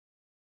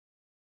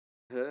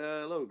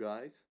Hello,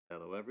 guys.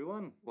 Hello,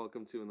 everyone.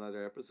 Welcome to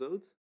another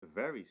episode. A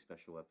very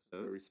special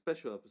episode. Very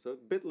special episode.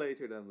 Bit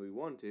later than we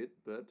wanted,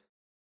 but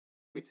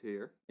it's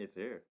here. It's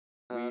here.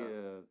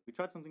 Uh, We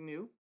tried something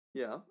new.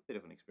 Yeah, Bit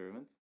of an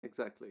experiment.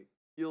 exactly.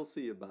 You'll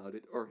see about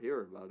it, or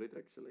hear about it,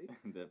 actually.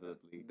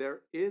 Definitely. There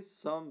is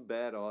some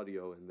bad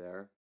audio in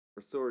there.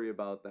 We're sorry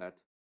about that.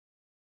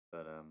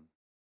 But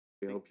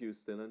We hope you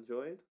still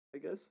enjoy it, I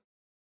guess.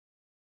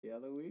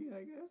 Halloween,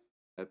 I guess.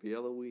 Happy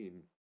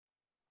Halloween.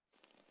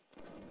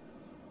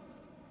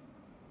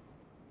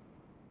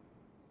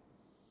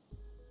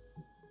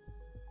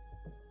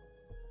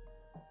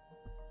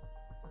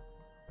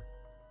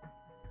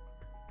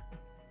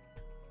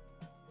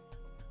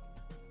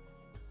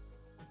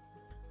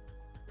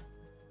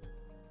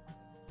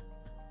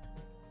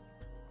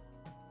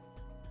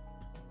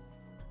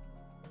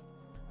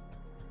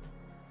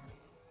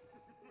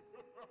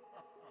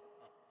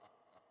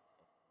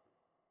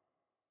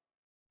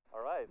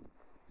 All right.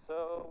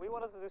 So we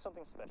wanted to do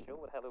something special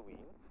with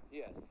Halloween,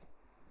 Yes,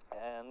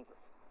 and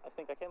I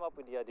think I came up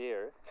with the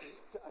idea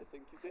I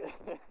think you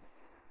did.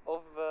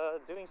 of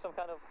doing some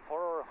kind of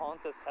horror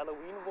haunted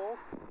Halloween walk,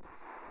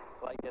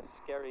 like a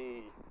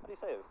scary. How do you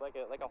say this? Like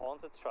a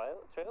haunted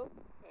trail.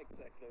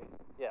 Exactly.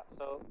 Yeah.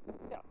 So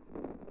yeah,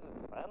 this is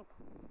the plan.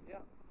 Yeah.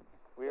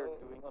 We're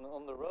doing an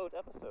on the road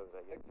episode,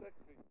 I guess.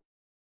 Exactly.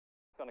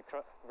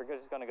 We're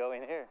just gonna go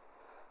in here.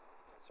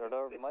 Sort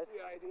of, might.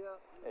 the idea.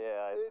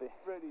 Yeah, I think.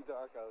 pretty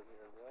dark out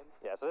here, man.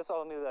 Yeah. So this is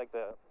only like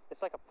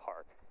it's like a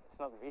park. It's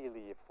not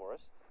really a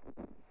forest.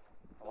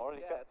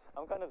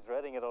 I'm kind of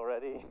dreading it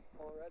already.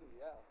 Already,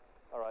 yeah.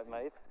 All right,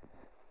 mate.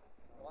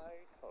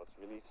 Why? Oh, it's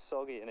really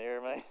soggy in here,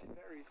 mate.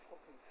 Very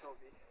fucking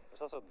soggy.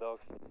 There's also dog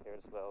shit here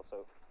as well.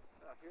 So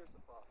Here's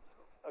a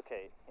bathtub.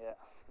 okay, yeah,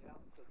 Yeah,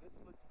 so this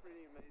looks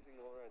pretty amazing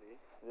already.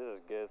 this is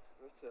good.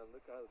 Let's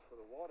look out for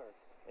the water.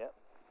 Yeah.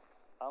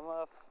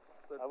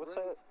 So I would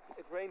say.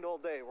 it rained all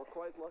day. We're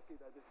quite lucky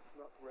that it's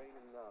not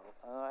raining now.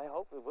 I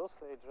hope it will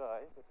stay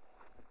dry, but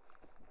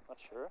not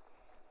sure.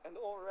 And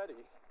already,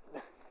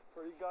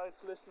 for you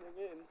guys listening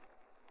in,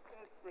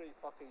 it's pretty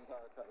fucking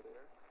dark out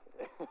here.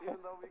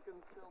 Even though we can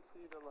still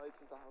see the lights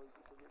of the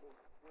houses a little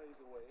ways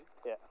away.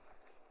 Yeah.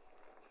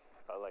 It's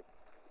about like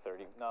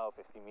 50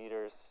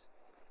 meters.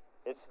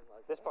 Something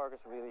like This that. park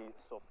is really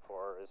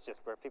softcore. It's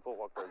just where people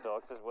walk their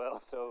dogs as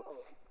well. So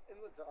Oh, in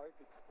the dark,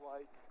 it's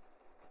quite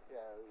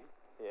scary.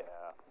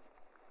 yeah,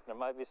 there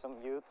might be some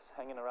youths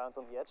hanging around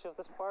on the edge of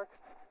this park.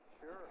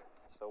 Sure.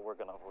 So we're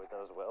gonna avoid that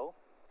as well.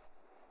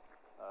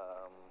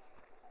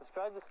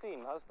 Describe the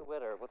scene. How's the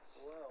weather?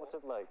 What's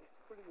it like?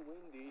 Pretty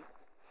windy.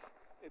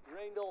 It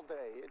rained all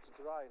day. It's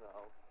dry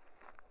now.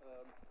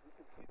 You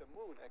can see the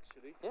moon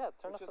actually. Yeah,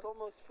 turn Which off is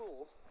almost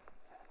full.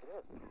 It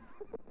is.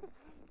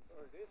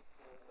 Or it is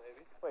full,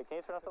 maybe. Wait, can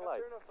you turn off the Can I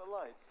lights? turn off the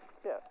lights.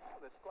 Yeah. Oh,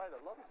 there's quite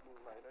a lot of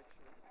moonlight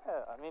actually.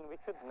 Yeah. I mean, we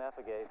could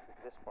navigate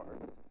this part.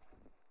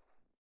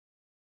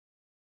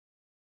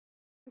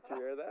 Did you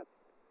hear that?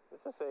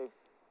 This is a.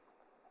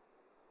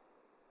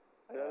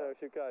 I don't know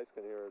if you guys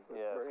can hear it, but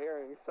Yeah, we're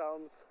hearing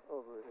sounds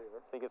over here.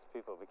 I think it's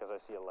people because I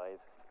see a light.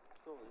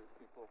 Probably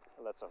people.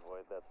 Let's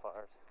avoid that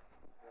part.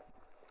 Yeah.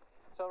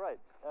 So right,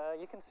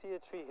 you can see a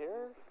tree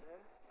here.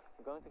 Again.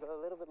 We're going to go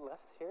a little bit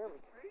left here.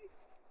 This tree?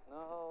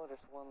 No,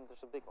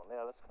 there's a big one.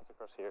 Yeah, let's cut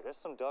across here. There's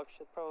some dog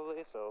shit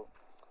probably, so.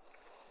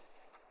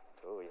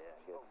 Oh yeah,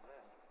 good. Oh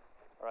man.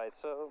 Alright,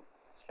 so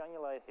let's shine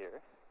your light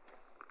here.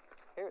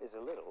 Here is a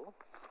little.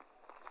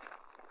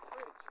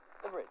 Bridge.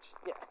 The bridge.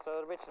 Yeah, so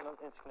the bridge is not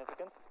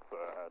insignificant,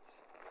 but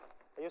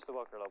I used to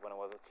walk here a lot when I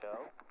was a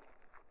child.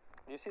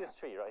 Do you see this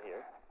tree right here?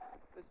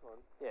 This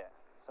one. Yeah.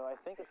 So I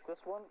think it's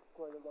this one.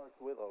 Quite a large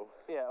willow.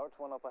 Yeah, or it's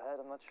one up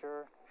ahead, I'm not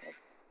sure.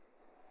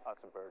 Oh,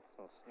 it's a bird,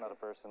 it's not a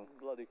person.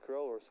 Bloody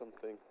crow or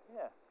something.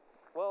 Yeah.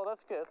 Well,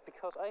 that's good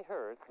because I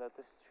heard that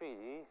this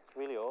tree is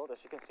really old.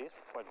 As you can see, it's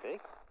quite big.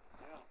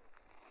 Yeah.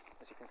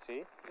 As you can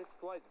see. It's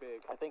quite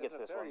big. I think it's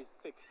this a very one.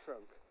 thick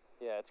trunk.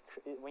 Yeah,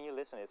 when you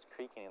listen, it's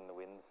creaking in the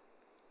wind.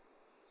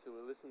 So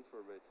we'll listen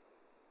for a bit.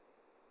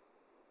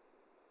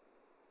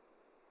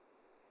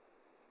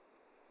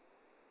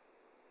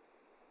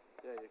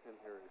 Yeah, you can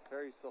hear it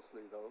very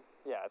softly though.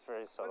 Yeah, it's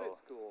very But subtle.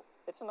 it's cool.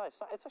 It's a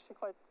nice. It's actually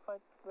quite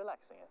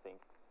relaxing, I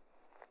think.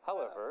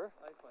 However,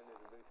 I find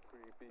it a bit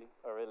creepy.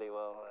 oh really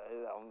well,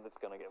 it's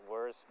gonna get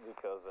worse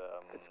because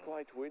It's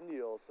quite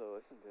windy also,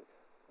 isn't it?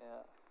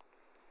 yeah.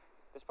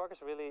 This park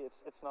is really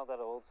it's not that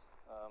old.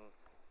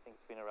 I think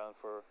it's been around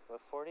for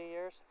 40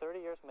 years, 30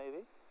 years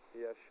maybe.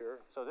 Yeah, sure.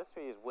 So this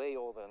tree is way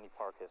older than the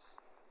park is.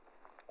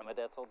 And my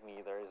dad told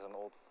me there is an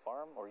old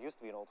farm, or used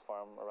to be an old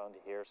farm around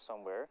here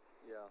somewhere.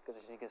 Yeah.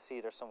 Because as you can see,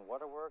 there's some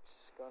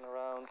waterworks going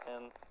around,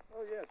 and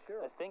Oh yeah,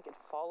 sure. I think it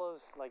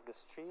follows like the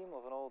stream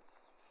of an old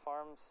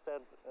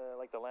farmstead,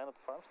 like the land of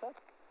the farmstead.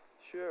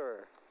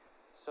 Sure.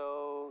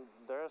 So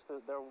there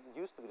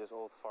used to be this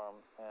old farm,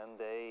 and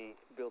they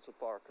Built a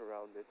park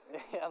around it.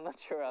 yeah, I'm not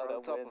sure how Or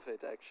on that top went. of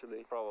it,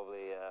 actually.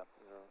 Probably, yeah.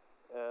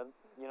 Yeah.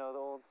 You know, the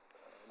old.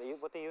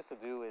 What they used to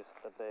do is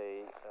that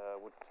they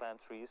would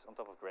plant trees on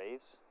top of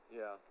graves.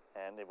 Yeah.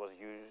 and it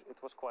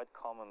was quite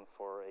common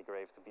for a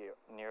grave to be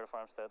near a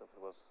farmstead if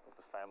it was of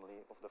the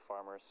family of the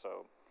farmers.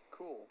 So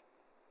Cool.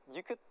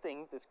 you could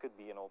think this could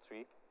be an old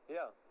tree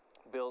Yeah.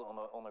 built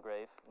on a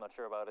grave. I'm not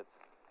sure about it.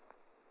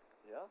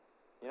 Yeah.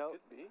 You know,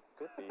 Could be.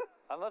 could be.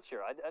 I'm not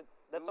sure.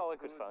 That's all I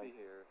could who find. would be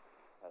here?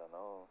 I don't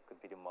know.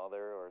 Could be the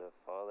mother or the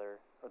father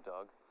or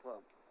dog.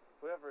 Well,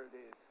 whoever it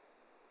is,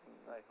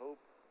 I hope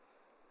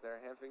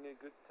they're having a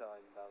good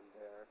time down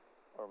there.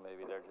 Or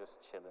maybe they're just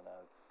chilling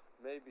out.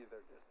 Maybe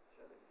they're just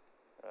chilling.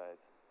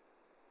 Right.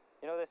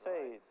 You know, they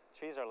say Right.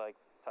 trees are like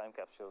time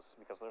capsules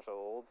because they're so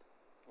old.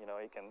 You know,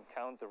 you can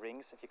count the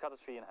rings. If you cut a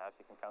tree in half,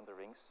 you can count the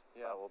rings,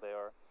 Yeah. how old they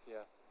are.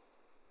 Yeah.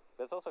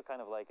 But it's also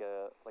kind of like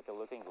a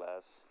looking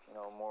glass. You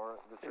know, more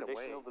the In a way.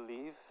 traditional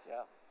belief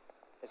Yeah.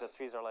 is that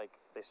trees are like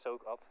they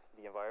soak up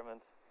the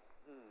environment,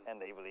 Hmm.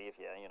 and they believe,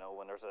 yeah, you know,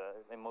 when there's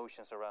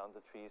emotions around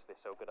the trees, they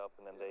soak it up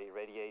and then Yeah. they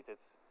radiate it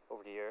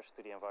over the years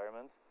to the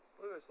environment.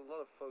 Well, there's a lot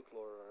of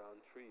folklore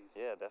around trees.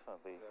 Yeah,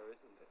 definitely. There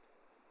isn't it?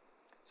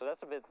 So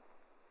that's a bit,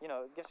 you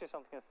know, it gives you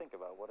something to think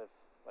about. What if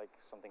like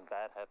something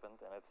bad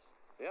happened and it's,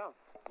 Yeah.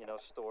 you know,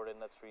 stored in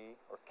that tree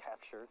or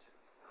captured?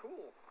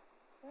 Cool.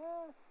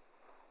 Yeah,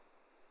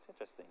 it's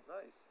interesting.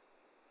 Nice.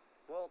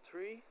 Well,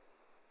 tree,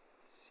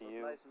 See it was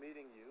you. nice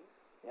meeting you.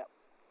 Yep.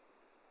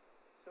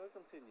 Shall we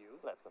continue?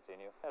 Let's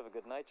continue. Have a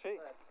good night, tree.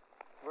 Let's.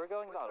 We're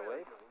going Which that way are way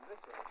we going?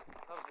 This way.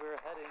 because we're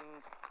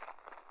heading.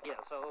 Yeah,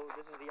 so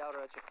this is the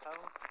outer edge of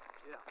town.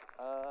 Yeah.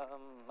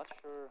 Not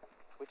sure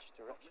which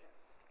direction.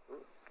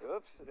 Oops.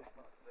 Oops.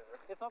 There.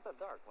 It's not that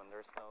dark when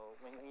there's no.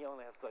 When you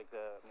only have like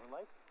the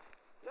moonlight.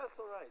 Yeah, it's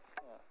all right.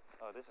 Yeah.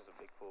 Oh, this is a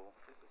big pool.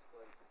 This is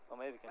great. Oh,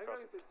 maybe we can I'm cross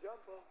going it. to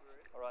jump over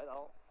it. All right,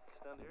 I'll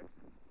stand here.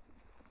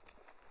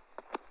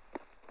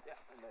 Yeah,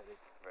 I made it.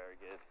 Very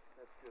good.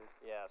 That's good.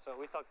 Yeah. So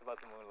we talked about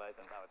the moonlight,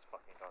 and now it's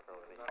fucking dark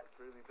already. Now it's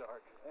really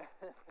dark. Yeah.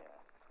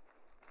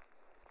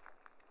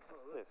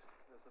 What's look, this?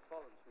 There's a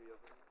fallen tree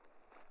over here.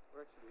 Or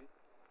actually,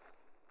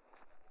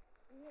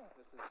 Yeah.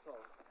 there's been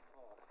sawn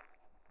off.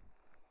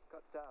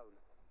 Cut down.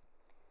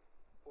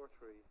 Poor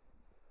tree.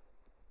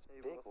 It's a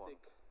It big was one.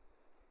 sick.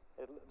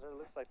 There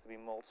looks like to be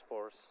mold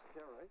spores.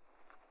 Yeah, right?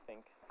 I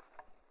think.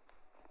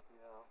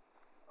 Yeah.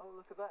 Oh,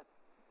 look at that.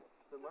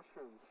 The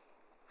mushrooms.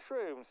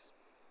 Shrooms.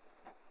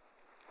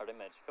 Are they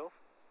magical?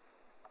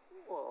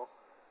 Well,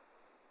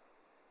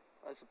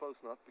 I suppose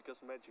not,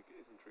 because magic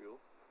isn't real.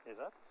 Is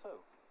that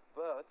so?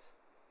 But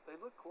they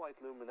look quite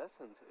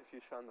luminescent if you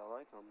shine the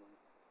light on them.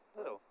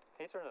 Little.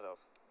 Can you turn it off?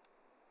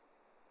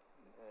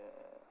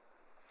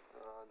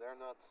 They're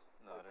not.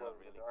 No, they they're not glow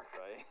in the really dark.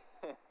 right.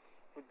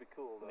 Would be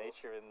cool though.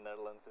 Nature in the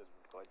Netherlands is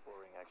quite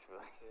boring,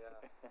 actually. Yeah.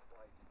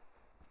 Right.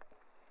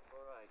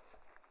 All right.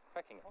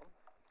 Cracking on.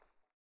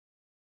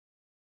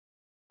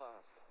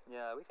 Fast.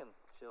 Yeah, we can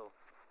chill.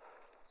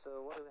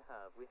 So what do we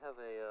have? We have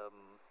a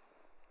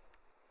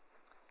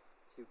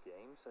few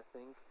games, I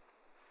think.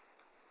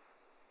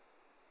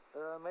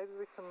 Maybe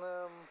we can.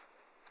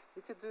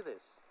 We could do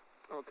this.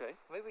 Okay.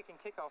 Maybe we can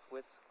kick off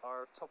with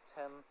our top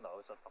 10. No,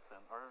 it's not top 10.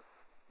 Our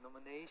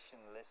nomination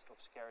list of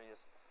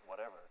scariest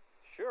whatever.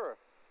 Sure.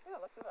 Yeah,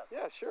 let's do that.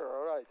 Yeah, sure.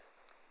 All right.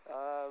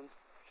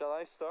 Shall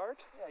I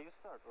start? Yeah, you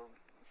start. Or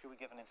should we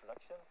give an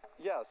introduction?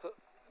 Yeah. So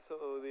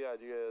the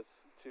idea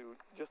is to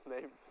just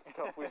name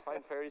stuff we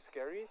find very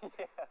scary,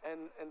 Yeah.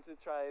 and to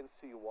try and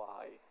see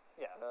why.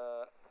 Yeah.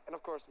 And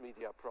of course,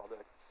 media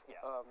products.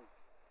 Yeah.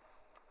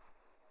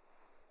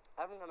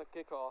 I'm gonna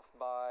kick off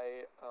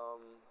by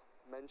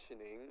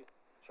mentioning.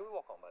 Should we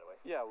walk on, by the way?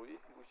 Yeah, we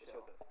We should.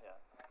 should. Yeah.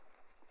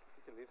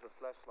 We can leave the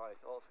flashlight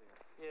off here.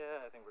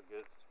 Yeah, I think we're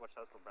good. Just watch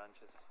out for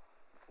branches.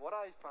 What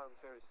I found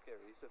very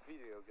scary is a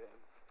video game.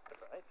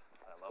 Right. I It's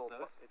love called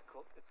those.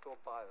 it's called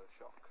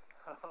BioShock.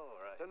 Oh,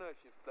 right. I don't know if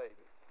you've played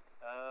it.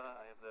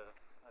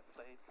 I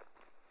played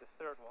the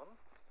third one,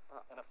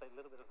 and I played a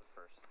little bit of the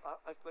first.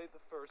 I played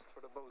the first for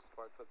the most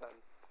part, but then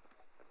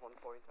at one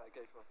point I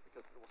gave up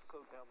because it was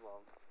so damn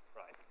long.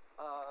 Right.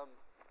 Um,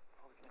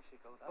 Oh, we can actually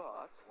go that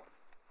But- way.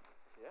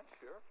 yeah,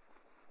 sure.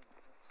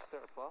 Is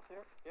there a That's, path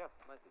here? Yeah.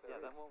 might be. there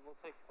Yeah, then is.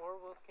 we'll take, or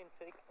we can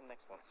take the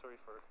next one. Sorry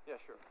for Yeah,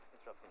 sure.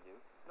 interrupting you.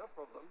 No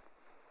problem.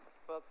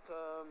 But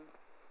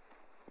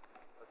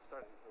it's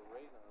starting to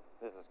rain now.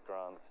 This is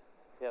grand.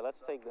 Yeah,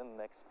 let's take the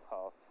next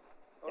path.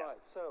 All Yeah.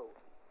 right. So,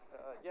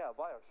 yeah,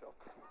 BioShock.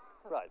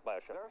 Right,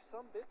 Bioshock. There are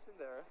some bits in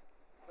there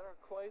that are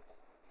quite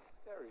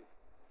scary.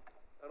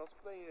 And I was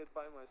playing it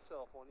by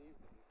myself one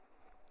evening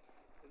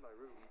in my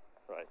room.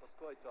 Right. It was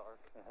quite dark.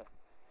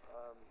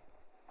 Um,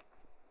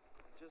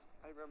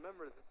 I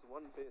remember this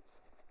one bit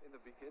in the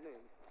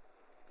beginning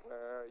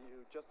where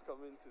you just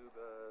come into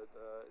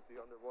the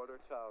underwater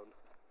town.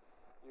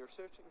 You're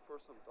searching for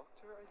some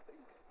doctor, I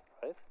think.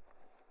 Right.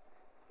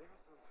 There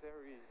are some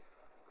very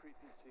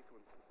creepy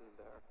sequences in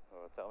there.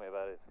 Oh, tell me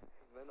about it.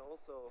 And then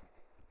also,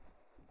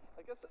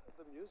 I guess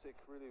the music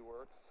really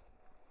works,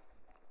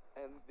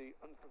 and the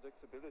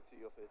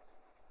unpredictability of it.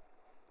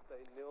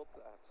 They nailed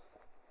that.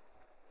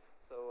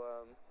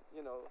 So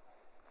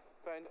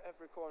behind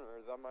every corner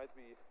there might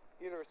be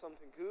either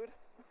something good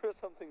or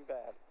something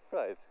bad.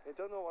 Right. I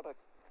don't know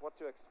what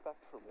to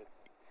expect from it.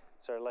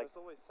 So like, there's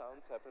always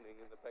sounds happening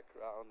in the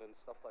background and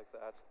stuff like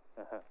that.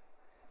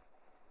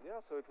 Yeah,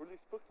 so it really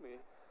spooked me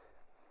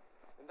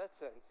in that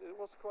sense. It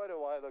was quite a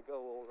while ago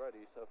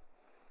already, so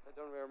I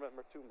don't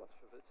remember too much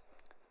of it.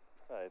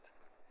 right.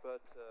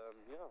 But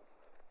yeah.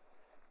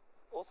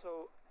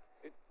 Also,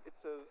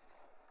 it's a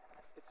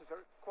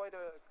very quite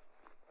a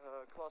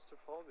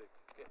claustrophobic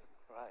game.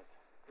 Right.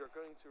 You're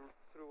going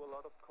through a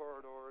lot of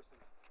corridors and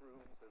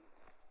rooms and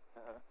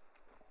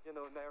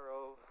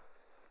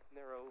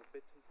narrow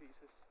bits and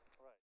pieces.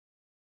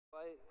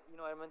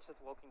 I mentioned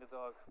walking the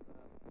dog.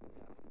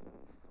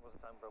 There was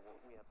a time where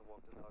we had to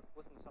walk the dog. It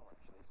was in the summer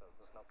actually, so it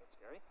was not that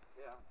scary.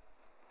 Yeah.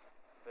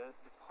 The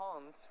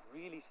pond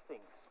really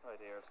stinks right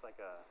here. It's like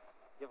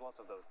you have lots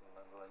of those in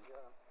the Netherlands.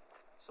 Yeah.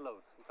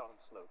 Sloot, we call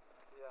them sloot.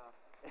 Yeah.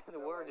 And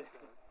the word is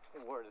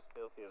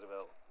filthy as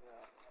well, Yeah.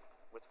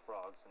 with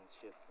frogs and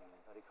shit and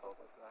how do you call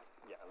it?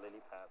 Exactly. Yeah,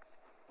 lily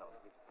pads. No.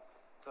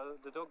 So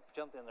the dog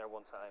jumped in there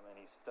one time and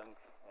he stunk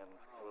and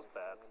it was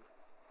bad.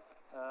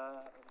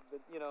 But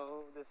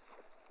this.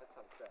 That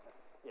sounds bad.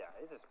 Yeah,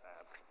 it is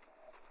bad.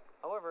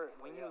 However,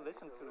 when you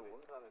listen to the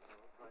word,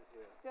 right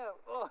here. yeah,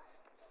 well,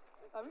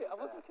 It's I mean, I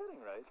pretty wasn't bad. kidding,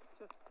 right?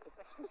 It's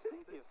actually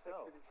stinky as It's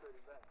hell. actually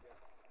pretty bad, yeah.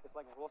 It's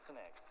like rotten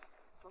eggs.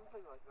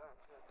 Something like that,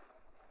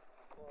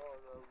 yeah. Or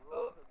a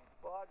rotten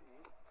body.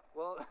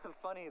 Well,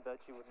 funny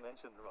that you would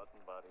mention the rotten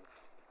body,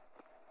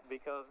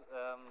 because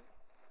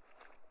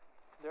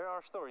there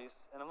are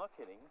stories, and I'm not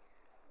kidding.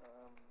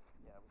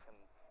 Yeah, we can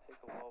take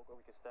a walk, or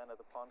we can stand at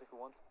the pond if we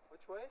want.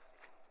 Which way?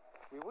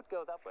 We would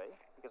go that way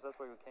because that's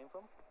where we came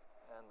from,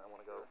 and I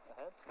want to go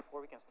ahead,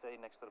 or we can stay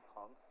next to the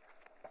pond.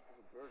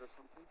 There's a bird or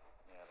something.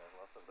 Yeah, there's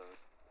lots of those.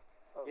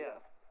 Oh Yeah.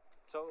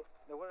 So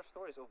there were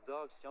stories of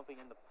dogs jumping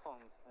in the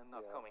pond and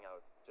not Yeah. coming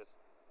out, just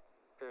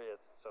period.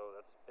 So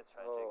that's a bit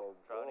tragic. Oh,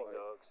 Drowning boy.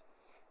 dogs.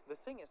 The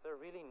thing is, they're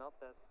really not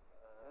that.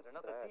 They're That's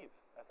not that sad. deep.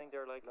 I think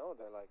they're like No,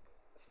 they're like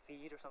a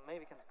feet or something.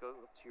 Maybe can go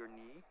up to your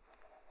knee.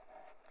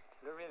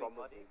 They're really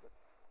probably, muddy. but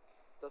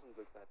doesn't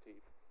look that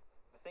deep.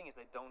 The thing is,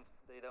 they don't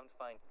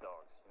find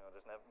dogs.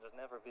 There's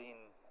never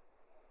been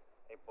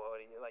a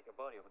body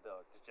of a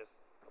dog. It's just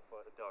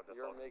a dog that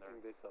You're falls in making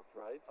there. this up,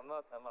 right? I'm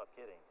not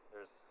kidding.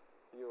 There's.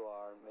 You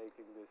are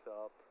making this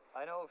up.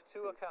 I know of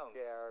two to accounts.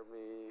 Scare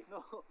me.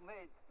 No,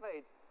 mate,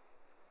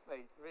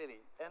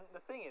 really. And the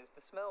thing is,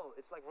 the smell,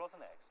 it's like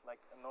rotten eggs, like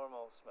a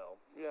normal smell.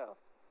 Yeah.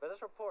 But there's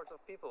reports of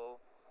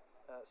people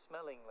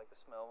smelling like the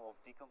smell of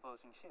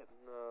decomposing shit.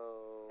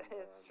 No.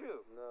 It's man.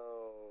 true.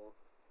 No.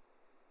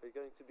 We're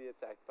going to be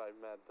attacked by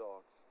mad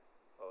dogs.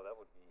 Oh, that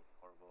would be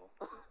horrible.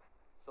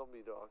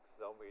 Zombie dogs.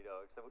 Zombie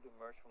dogs that would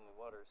emerge from the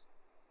waters.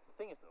 The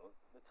thing is though,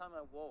 the time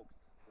I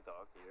walked the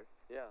dog here,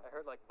 Yeah. I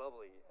heard like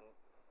bubbly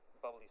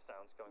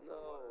sounds coming from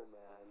the water. No,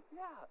 man.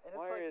 Yeah, and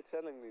Why it's are you like,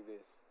 telling me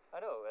this? I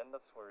know, and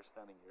that's why we're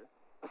standing here.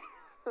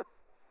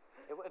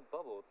 It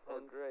bubbled. Oh,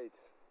 And great.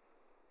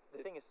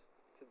 the thing is,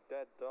 It's a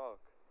dead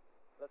dog.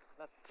 let's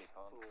be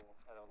calm. Pool.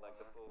 I don't like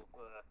the pool.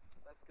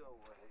 Let's go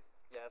away.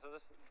 Yeah, so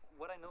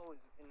what I know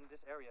is in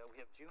this area we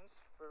have dunes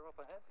further up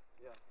ahead,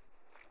 Yeah.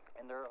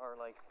 and there are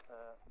like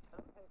I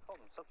don't know how you call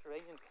them,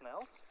 subterranean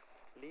canals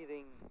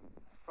leading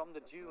from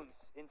the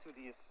dunes into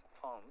these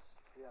ponds,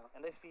 Yeah.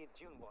 and they feed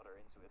dune water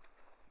into it.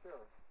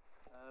 Sure.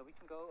 We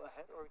can go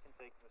ahead, or we can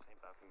take the same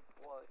path.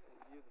 Well,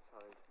 you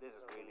decide. This is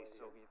There's a really way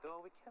so here. though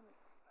we can.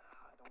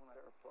 I don't Is want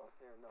there to. a plot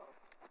here? No.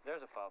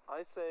 There's a path.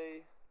 I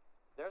say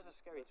There's a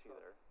scary Let's tree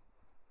not- there,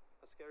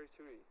 a scary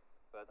tree.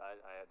 but I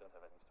don't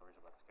have any stories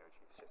about the scary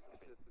tree. It's just a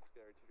It's tree. just a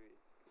scary tree.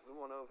 It's the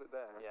one over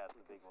there. Yeah, it's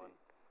you the can big one.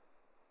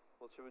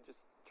 see. Well, should we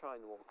just try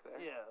and walk there?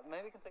 Yeah,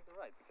 maybe we can take the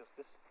right because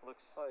this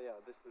looks. Oh yeah,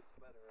 this looks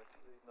better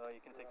actually. No,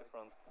 you can take the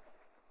Right. front.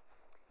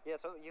 Yeah,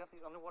 so you have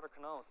these underwater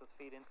canals that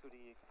feed into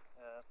the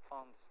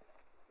ponds.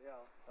 Yeah.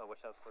 Oh,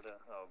 watch out for the.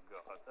 Oh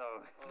god.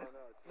 Oh. Oh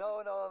no. it's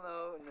No, really no,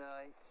 bad. no.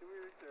 Should we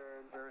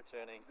return? We're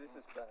returning. This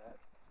is bad.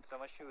 So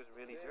my shoe is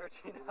really This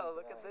dirty is now.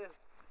 Look at bad.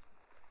 this.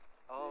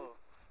 Oh,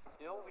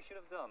 This- you know what we should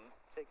have done?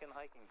 Taken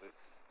hiking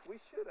boots. We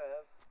should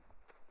have,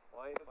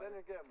 Why? but then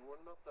again, we're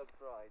not that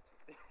bright.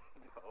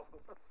 No.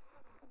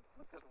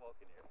 Look us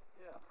walking here.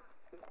 Yeah.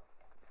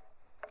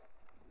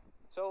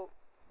 So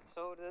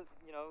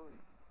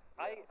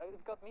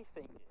it got me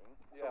thinking.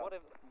 So Yeah. what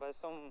if by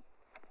some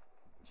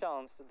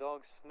chance the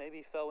dogs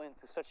maybe fell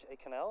into such a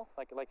canal,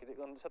 like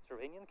a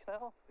subterranean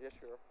canal, Yeah,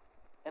 sure.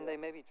 and Yeah. they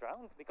maybe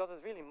drowned because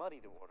it's really muddy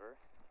the water,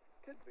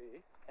 Could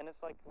be. and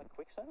it's like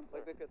quicksand.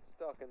 Like or- they get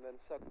stuck and then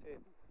sucked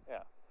in.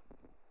 Yeah.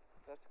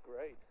 That's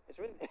great. It's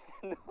really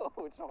no,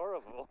 it's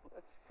horrible.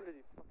 That's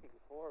pretty fucking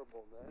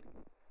horrible,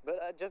 man. But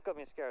it just got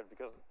me scared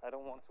because I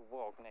don't want to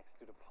walk next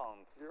to the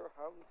pond. Your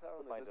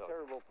hometown My is a dog.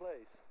 terrible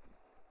place.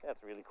 Yeah,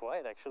 it's really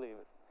quiet actually.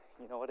 But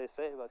you know what they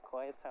say about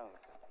quiet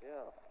towns?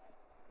 Yeah.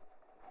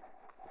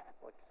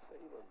 It's like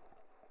Salem.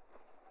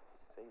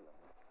 Salem.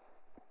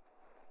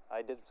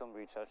 I did some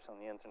research on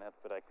the internet,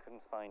 but I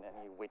couldn't find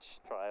any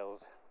witch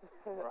trials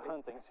or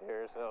hauntings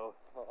here, so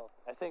Oh,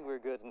 I think we're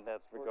good in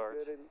that we're regard.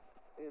 good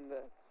in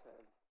that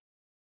sense.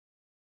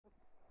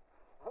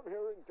 I'm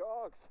hearing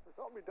dogs.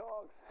 Zombie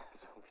dogs.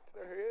 Zombie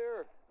They're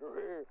here. They're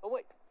here. Oh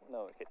wait,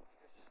 no, okay.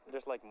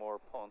 There's like more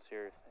ponds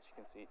here, as you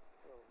can see.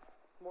 Oh,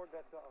 more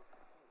dead dogs.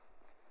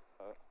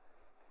 Oh.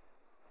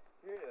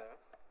 You hear that?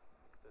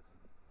 What's this?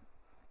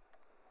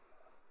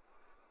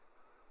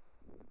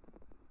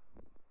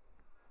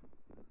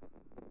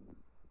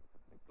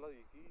 Like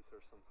bloody geese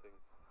or something.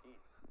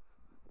 Geese.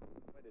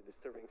 Quite a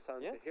disturbing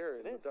sound Yeah, to hear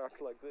in it the is. dark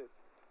like this.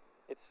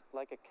 It's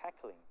like a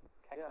cackling.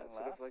 Yeah, Cackling it's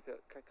laugh. sort of like a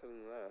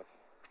cackling laugh.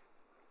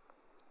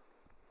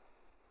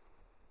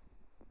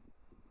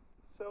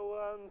 So,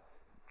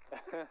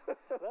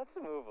 Let's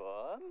move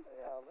on.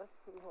 yeah, let's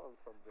move on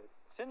from this.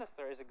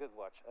 Sinister is a good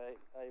watch.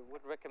 I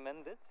would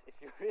recommend it if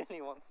you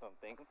really want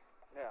something.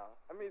 Yeah,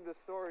 I mean, the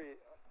story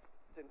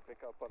didn't pick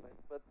up on it,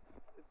 but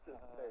it's just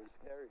very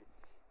scary.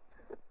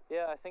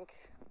 Yeah, I think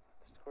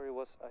the story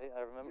was. I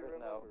Do remember you it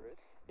now. remember it?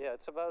 Yeah,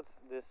 it's about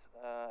this.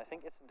 I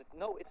think it's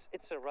no,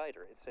 it's a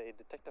writer. It's a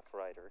detective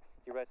writer.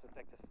 He writes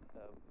detective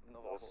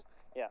novels.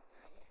 Yeah.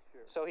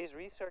 Sure. So he's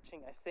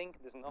researching, I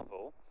think, this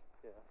novel.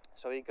 Yeah.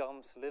 So he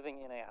comes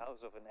living in a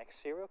house of an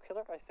ex-serial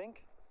killer, I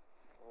think,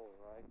 All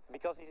right.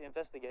 because he's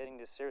investigating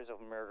this series of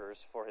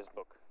murders for his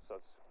book. So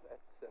it's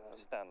That's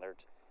standard.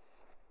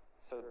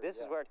 So sure, this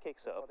is yeah. where it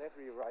kicks what up.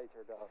 every writer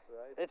does,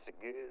 right? It's a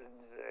good.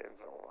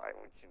 So why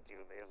would you do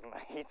this,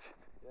 mate?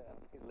 Yeah.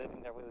 He's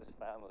living there with his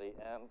family,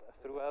 and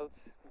throughout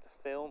the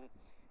film,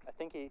 I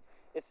think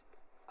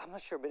I'm not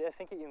sure, but I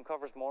think he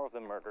uncovers more of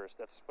the murders.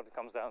 That's what it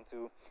comes down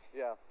to.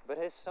 Yeah. But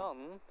his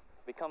son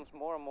becomes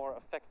more and more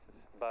affected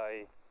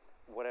by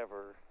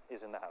whatever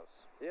is in the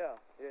house. Yeah.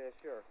 Yeah.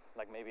 Sure.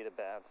 Like maybe the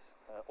bad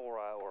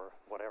aura or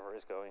whatever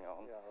is going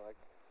on. Yeah.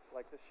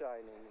 Like The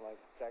Shining. Like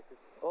Jack is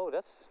Oh,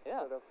 that's yeah.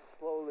 sort of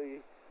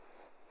slowly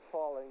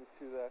falling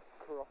to the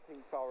corrupting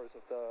powers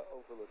of the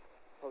Overlook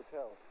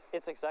Hotel.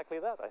 It's exactly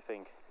that, I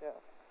think. Yeah.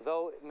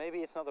 Though maybe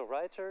it's not a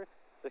writer.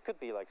 There could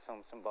be like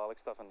some symbolic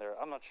stuff in there.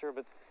 I'm not sure,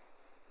 but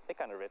they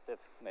kind of ripped it.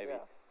 Maybe. Yeah.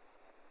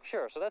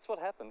 Sure. So that's what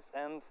happens.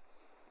 And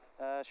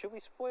should we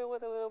spoil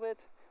it a little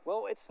bit?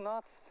 Well, it's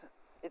not.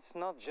 It's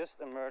not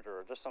just a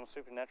murderer. There's some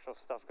supernatural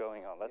stuff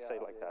going on. Let's say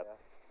it like that.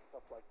 Yeah.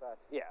 Stuff like that.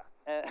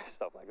 Yeah,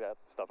 stuff like that,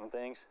 stuff and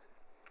things.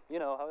 You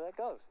know how that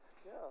goes.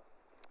 Yeah.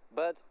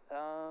 But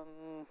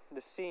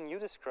the scene you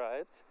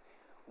described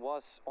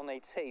was on a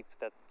tape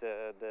that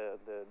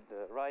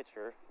the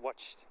writer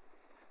watched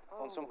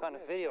on some kind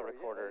of video sure,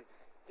 recorder.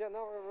 Yeah,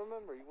 now I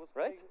remember. He was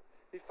Right?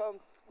 He found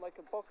like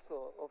a box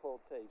of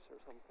old tapes or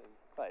something.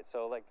 Right,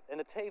 so like, and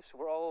the tapes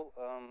were all,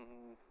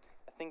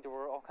 I think there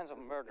were all kinds of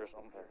murders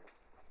on there.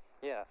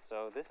 Yeah,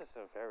 so this is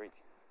a very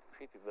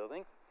creepy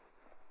building.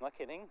 I'm not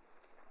kidding.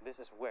 This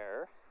is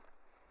where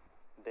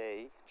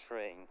they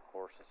train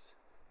horses.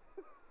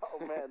 Oh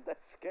man,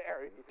 that's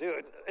scary.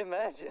 Dude,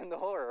 imagine the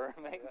horror,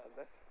 mate. Yeah,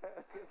 that's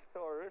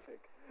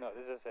horrific. No,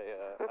 this is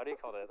a, how do you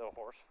call it? A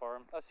horse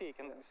farm. Oh, see, you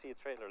can see a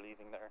trailer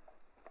leaving there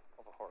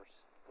of a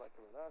horse. Like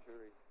a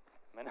menagerie.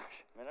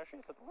 Menagerie,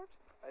 is that the word?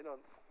 I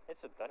don't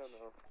It's a Dutch.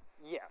 know.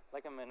 Yeah,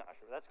 like a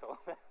menagerie. That's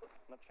called.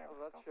 Not sure. I'm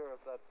what it's not called. sure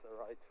if that's the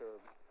right term.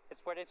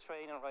 It's where they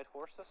train and ride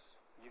horses,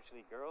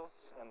 usually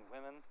girls and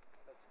women.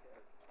 That's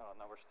scary. Oh,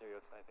 now we're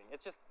stereotyping.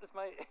 It's just, it's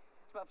my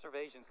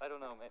observations. I don't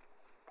know, mate.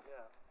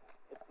 Yeah.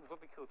 It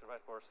would be cool to ride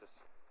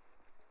horses.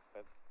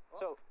 But, Well,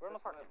 so, we're on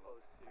the there's parking lot.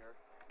 lampposts here.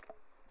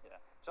 Yeah.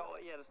 So,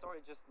 yeah, the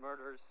story just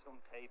murders on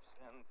tapes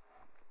and,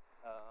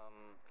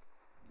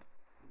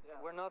 Yeah.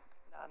 we're not,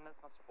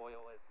 let's not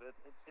spoil it, but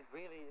it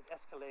really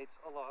escalates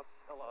a lot,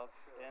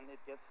 Sure. and it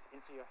gets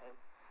into your head.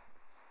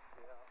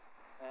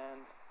 Yeah.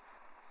 And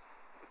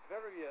It's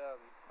very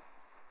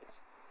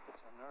it's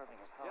unnerving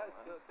as hell. yeah,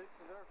 it's man. a bit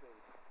unnerving.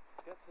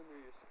 It gets under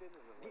your skin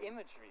in a The way.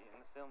 imagery in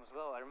the film as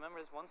well. I remember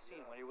this one scene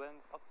Yeah. when he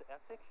went up the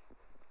attic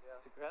Yeah.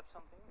 to grab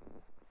something,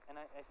 and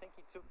I think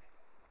he took.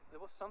 There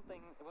was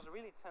something. It was a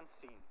really tense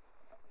scene,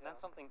 and then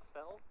Yeah. something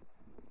fell,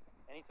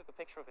 and he took a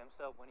picture of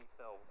himself when he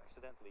fell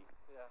accidentally,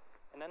 Yeah.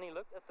 and then he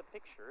looked at the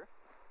picture,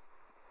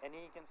 and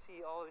he can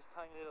see all his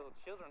tiny little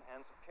children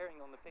hands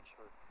appearing on the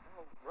picture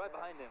Oh, right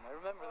man. behind him. I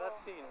remember that Oh.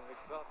 scene, and it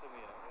got to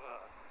me.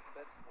 Ugh.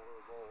 That's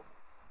horrible.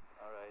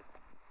 All right,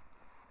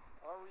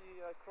 Are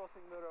we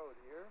crossing the road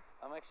here?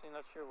 I'm actually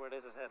not sure where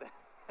this is headed.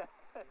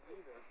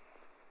 Neither.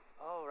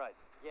 Oh right,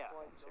 yeah.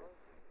 Quite I'm sure. dark.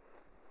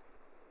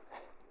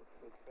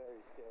 This looks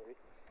very scary.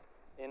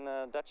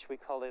 In Dutch, we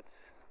call it.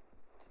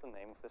 What's the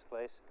name of this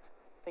place?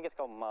 I think it's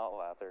called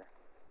Maalwater.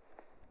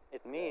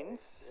 It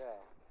means Yeah.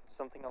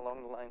 something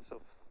along the lines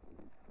of.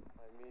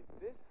 I mean,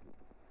 this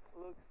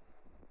looks.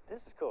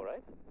 This is cool,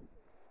 right?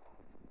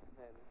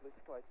 Man, it looks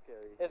quite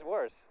scary. It's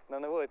worse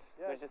than the woods.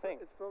 Yeah, Don't you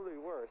think? It's probably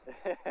worse.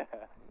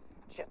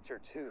 Chapter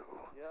 2.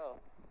 Yeah.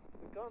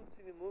 We can't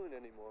see the moon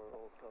anymore.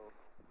 Also,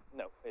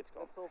 No, it's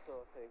gone. that's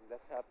also a thing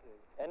that's happening.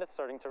 And it's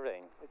starting to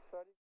rain. It's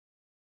starting.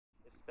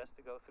 It's best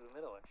to go through the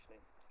middle,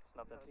 actually. It's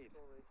not that Yeah, deep, it's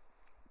probably-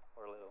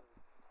 or a little.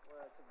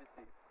 Well, it's a bit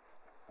deep.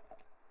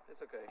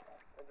 It's okay.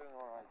 I'm doing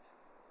all right.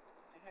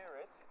 Do you hear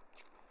it?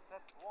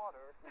 That's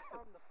water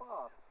from the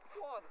path.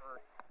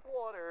 Water.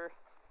 Water.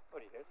 What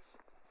do you hear? This?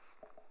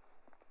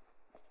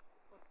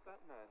 What's that,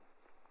 man?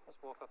 Let's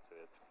walk up to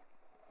it.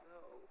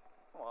 No,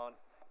 Come on.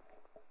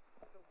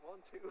 I don't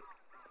want to.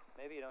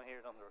 Maybe you don't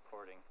hear it on the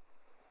recording,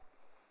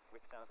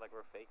 which sounds like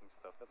we're faking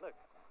stuff, but look.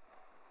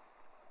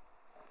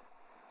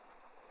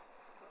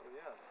 Oh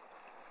yeah.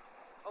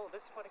 Oh,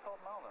 this is what they call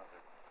Maalwater.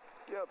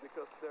 Yeah,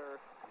 because they're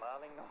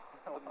Maling.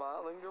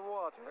 maling the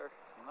water.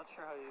 I'm not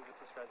sure how you would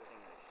describe this in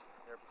English.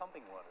 They're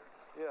pumping water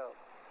Yeah,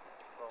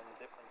 from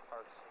different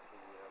parts of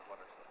the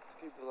water system. to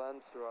keep the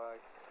lands dry.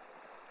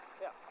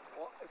 Yeah.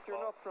 Well, if you're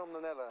Well- not from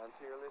the Netherlands,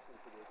 here, listening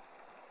to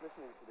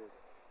this.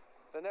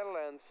 The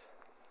Netherlands,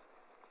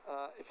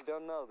 if you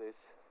don't know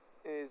this,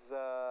 is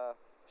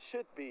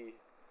should be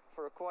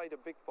for quite a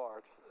big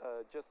part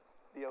just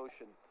the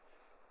ocean.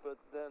 But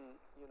then,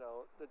 you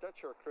know, the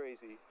Dutch are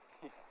crazy,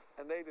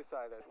 and they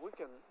decided we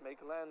can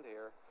make land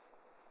here,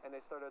 and they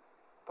started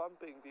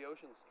pumping the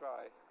oceans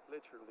dry,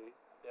 literally,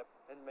 Yep.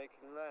 and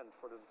making land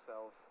for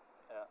themselves.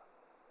 Yeah. And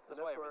That's that's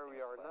why where everything we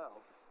is are flat.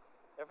 now.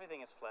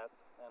 Everything is flat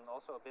and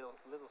also a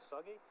little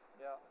soggy.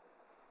 Yeah.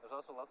 There's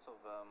also lots of,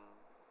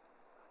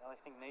 I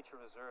think, nature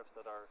reserves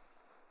that are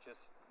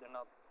just, they're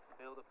not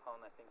built upon,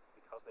 I think,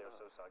 because they are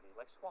so soggy.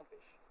 Like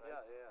swampish, right?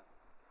 Yeah.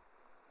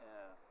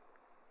 Yeah.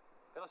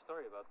 Got a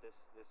story about the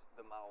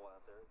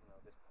Maalwater, you know,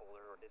 this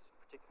polar or this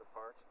particular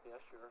part, Yeah,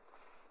 sure.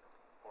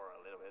 or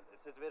a little bit.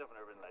 It's a bit of an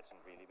urban legend,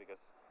 really,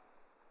 because,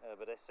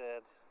 but they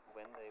said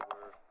when they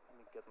were, let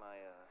me get my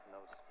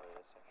notes for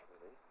this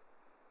actually.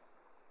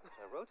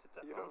 I wrote it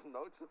down. You have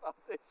notes about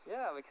this?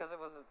 Yeah, because it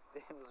was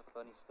a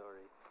funny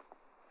story.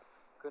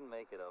 Couldn't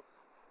make it up.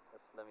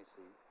 Let me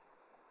see.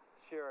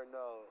 Sure,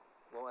 no.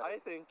 Well, I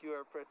think you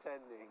are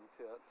pretending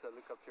to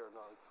look up your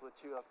notes, which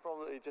you have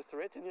probably just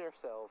written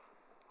yourself.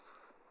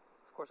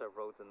 of course I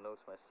wrote the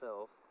notes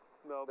myself.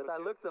 No, But I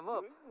you- looked them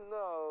up.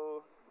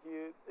 No,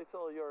 it's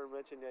all your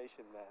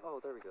imagination, man. Oh,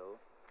 there we go.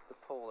 The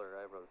polar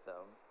I wrote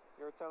down.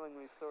 You're telling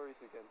me stories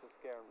again to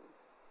scare me.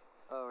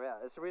 Oh yeah,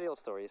 it's a really old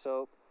story.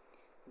 So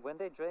when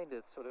they drained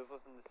it, so it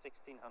was in the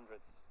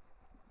 1600s.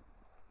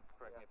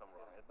 Correct me if I'm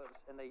wrong.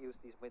 And they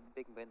used these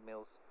big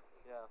windmills.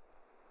 Yeah.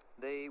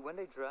 When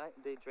they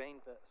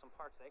drained some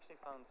parts. They actually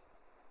found,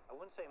 I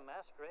wouldn't say a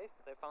mass grave,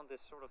 but they found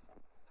this sort of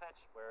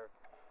patch where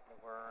there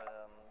were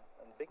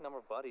a big number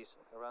of bodies,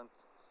 around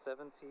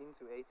 17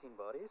 to 18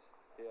 bodies,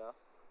 Yeah.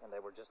 and they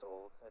were just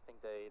old. I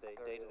think they Very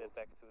dated it old.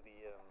 back to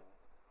the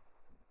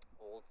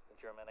old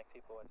Germanic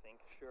people. I think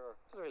Sure. it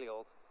was really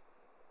old.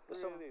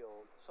 There's Really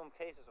old. some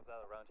cases of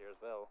that around here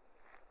as well.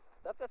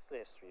 That's the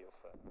history of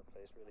the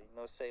place, really.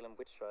 No Salem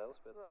witch trials,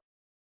 but No.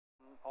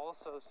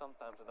 also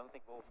sometimes, I don't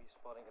think we'll be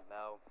spotting it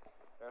now,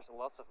 there's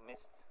lots of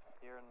mist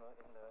here in the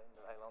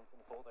island, in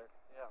the polder,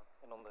 Yeah.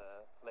 and on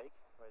the lake,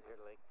 right here,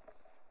 the lake.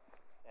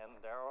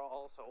 And there are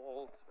also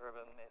old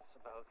urban myths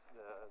about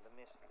the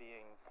mist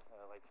being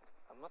like,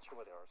 I'm not sure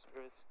what they are,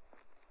 spirits.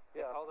 They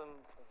Yeah. call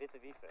them witte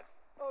wieven.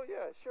 Oh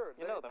yeah, sure.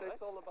 You know them,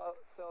 It's right? all about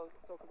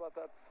talk about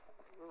that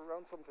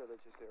around some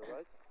villages here,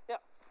 right? Yeah.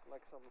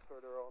 Like some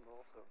further on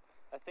also.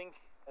 I think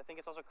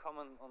it's also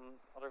common on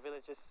other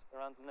villages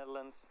around the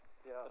Netherlands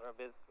Yeah. that are a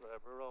bit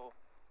rural.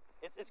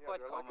 It's Yeah, quite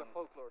they're common. like a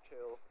folklore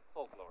tale.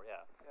 Folklore,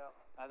 yeah. Yeah.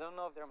 I don't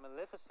know if they're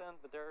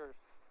maleficent, but they're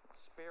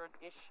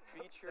spirit-ish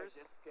They're creatures.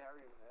 just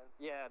scary, man.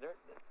 Yeah, they're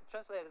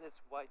translated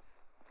it's white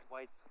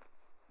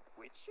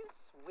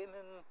witches,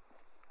 women.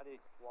 How do you?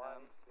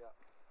 Wives, yeah.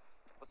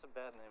 What's a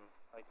bad name?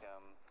 Like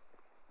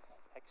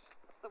hex.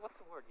 What's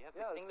the word? You have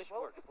Yeah, this English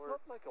well, word it's for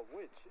not like a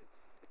witch.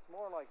 It's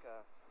more like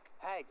a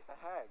hag.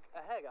 hag.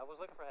 A hag. I was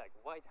looking for hag.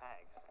 White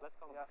hags. Let's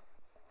call them.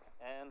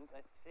 Yeah. And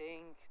I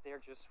think they're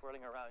just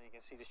swirling around. You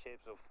can see the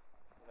shapes of,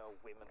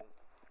 women.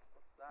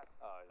 What's that?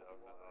 I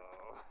don't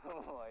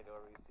know. Why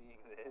are we seeing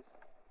this?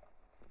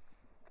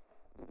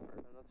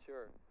 I'm not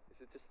sure. Is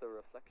it just a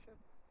reflection?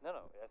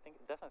 No. I think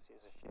it definitely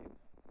is a shape.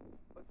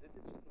 But did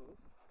it just move?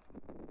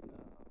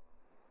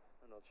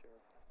 I'm not sure.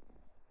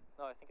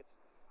 No, I think it's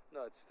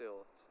No, it's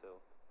still.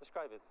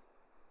 Describe it.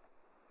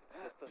 It's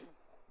just like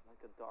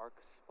a dark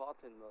spot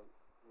in the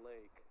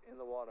lake, in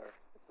the water.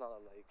 It's not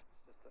a lake.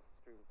 It's just a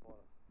stream of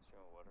water.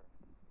 Stream of water.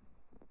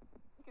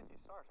 You can see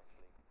stars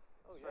actually.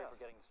 Oh, Sorry yeah. for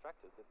getting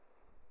distracted, but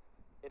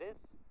it is.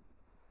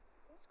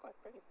 It's quite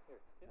pretty here.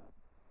 Yeah.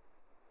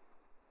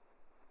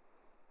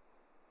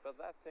 But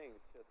that thing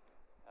is just.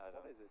 I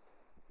What don't. is it?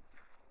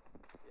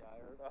 Yeah, I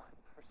heard. Oh,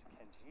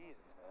 Persican.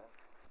 Jesus, man.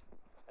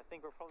 I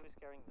think we're probably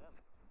scaring them.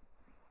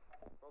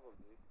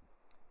 Probably.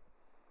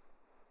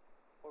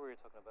 What were you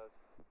talking about?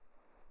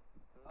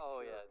 I'm not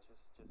Oh sure. yeah,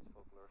 just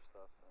folklore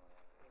stuff.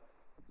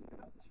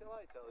 Shall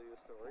I tell you a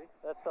story?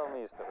 Let's tell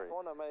me a story. It's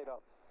one I made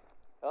up.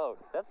 Oh,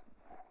 that's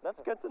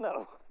good to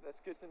know. That's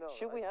good to know.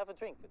 Should we right? have a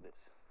drink with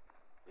this?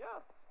 Yeah.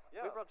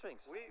 Yeah. We brought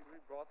drinks. We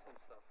brought some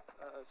stuff.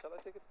 Shall I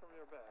take it from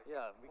your bag?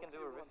 Yeah, we What can do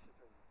do a you riff. want to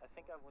drink? I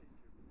think I would.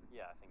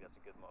 Yeah, I think that's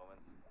a good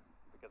moment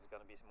because it's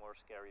gonna be more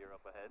scarier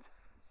up ahead.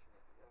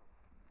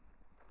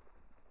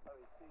 Oh,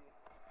 you see.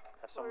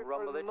 Have some Sorry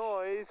for the rumblage.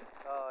 noise.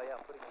 Oh yeah,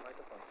 I'm putting the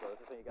microphone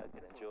closer so you guys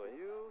can enjoy.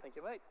 You. Thank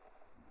you, mate.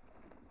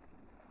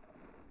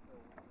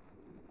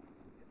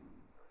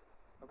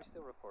 Are we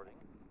still recording?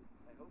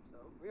 I hope so.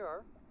 We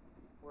are.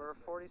 We're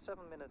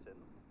 47 minutes in.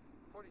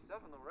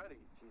 47 already.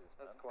 Jesus,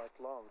 That's man. quite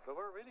long. But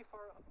we're really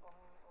far on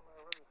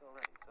our road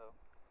already, so...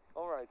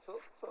 Alright, so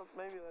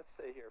maybe let's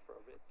stay here for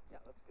a bit. Yeah,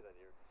 that's a good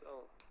idea.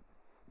 So,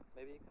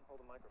 Maybe you can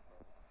hold the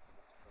microphone.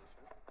 That's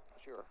closer.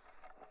 sure.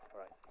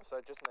 Right. So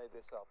I just made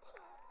this up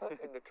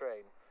in the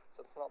train.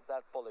 So it's not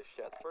that polished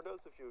yet. For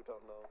those of you who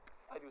don't know,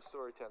 I do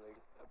storytelling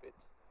a bit.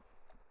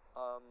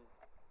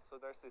 So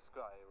there's this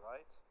guy,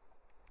 right?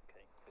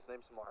 Okay. His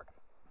name's Mark.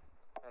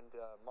 And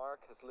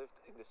Mark has lived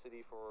in the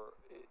city for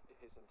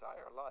his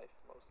entire life,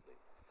 mostly.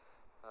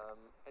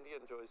 And he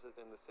enjoys it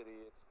in the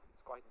city. It's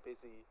quite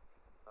busy.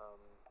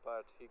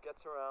 But he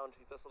gets around,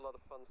 he does a lot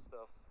of fun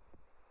stuff.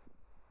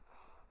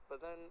 But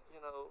then,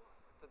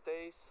 the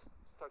days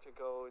start to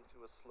go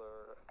into a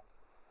slur.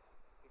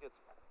 He gets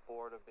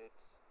bored a bit.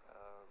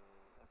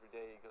 Every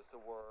day he goes to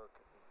work,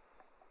 and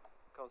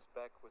comes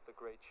back with the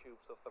great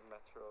tubes of the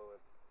metro,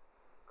 and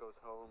goes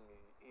home,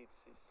 he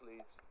eats, he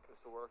sleeps,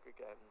 goes to work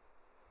again.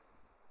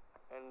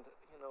 And,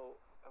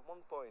 at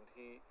one point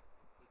he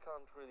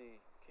can't really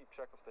keep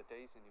track of the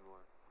days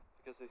anymore,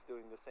 because he's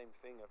doing the same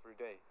thing every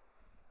day.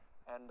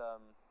 And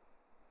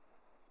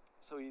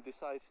so he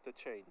decides to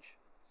change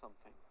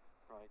something,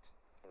 right?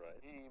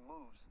 Right. He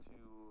moves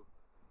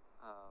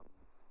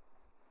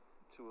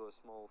to a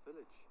small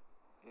village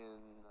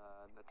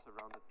that's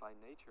surrounded by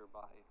nature,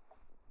 by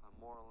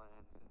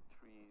moorlands and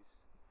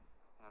trees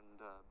and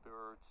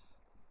birds,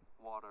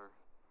 water,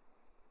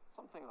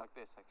 something like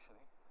this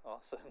actually.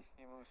 Awesome.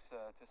 He moves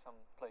to some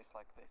place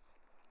like this.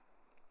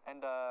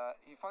 And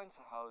he finds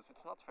a house.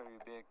 It's not very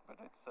big, but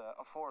it's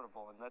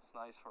affordable, and that's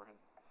nice for him.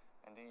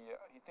 And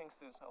he thinks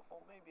to himself,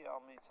 well, maybe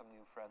I'll meet some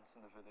new friends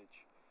in the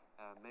village,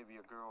 maybe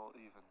a girl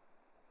even.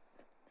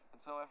 And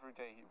so every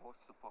day he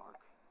walks to the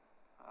park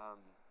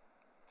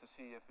to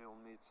see if he'll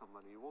meet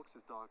somebody. He walks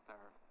his dog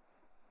there,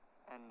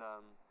 and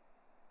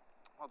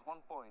at one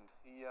point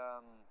he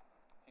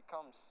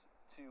comes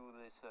to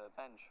this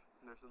bench.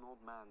 There's an old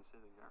man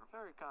sitting there, a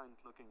very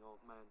kind-looking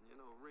old man,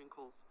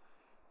 wrinkles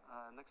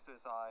next to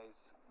his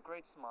eyes,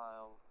 great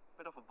smile,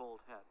 bit of a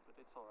bald head, but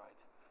it's all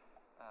right.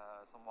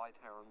 Some white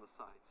hair on the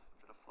sides,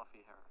 a bit of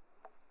fluffy hair.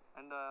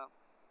 And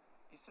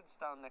he sits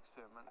down next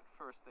to him, and at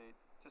first they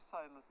just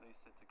silently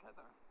sit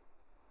together.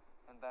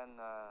 And then,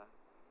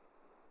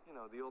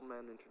 the old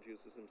man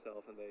introduces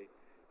himself, and they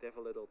have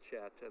a little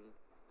chat, and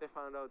they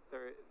found out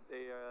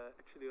they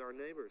actually are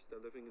neighbors. They're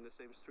living in the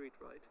same street,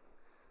 right?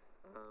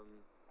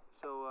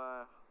 So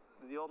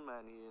the old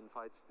man, he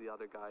invites the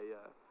other guy,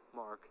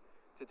 Mark,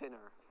 to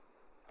dinner.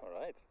 All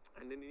right.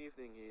 And in the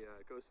evening he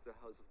goes to the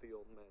house of the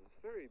old man.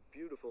 It's a very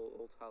beautiful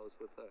old house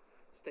with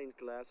stained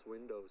glass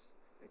windows,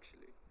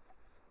 actually.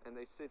 And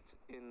they sit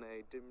in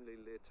a dimly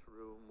lit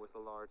room with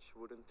a large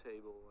wooden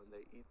table, and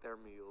they eat their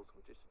meals,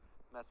 which is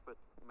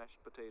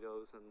mashed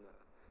potatoes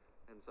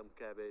and some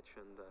cabbage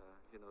and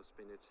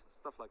spinach,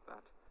 stuff like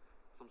that.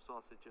 Some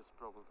sausages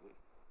probably.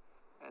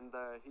 And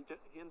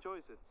he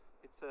enjoys it.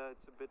 It's a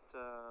bit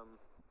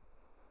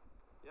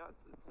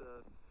it's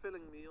a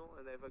filling meal,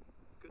 and they have a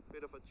good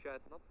bit of a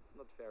chat, not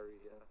very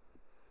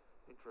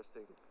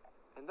interesting.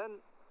 And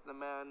then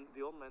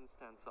the old man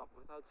stands up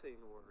without saying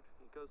a word.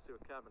 He goes to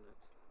a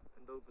cabinet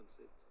and opens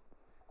it,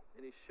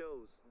 and he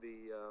shows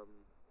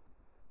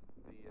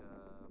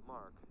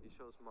Mark. He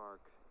shows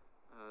Mark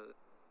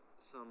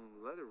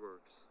some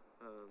leatherworks.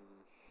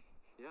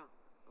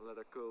 A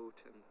leather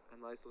coat and a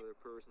nice leather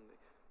purse, and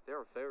they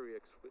are very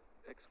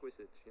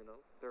exquisite.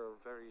 They're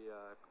very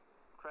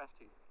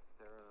crafty.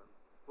 They're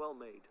well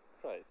made.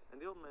 Right.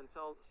 And the old man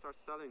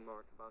starts telling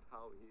Mark about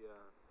how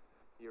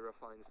he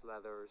refines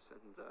leathers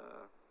and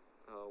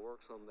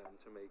works on them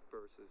to make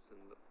purses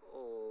and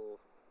all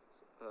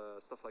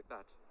stuff like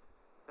that.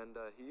 And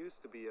he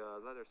used to be a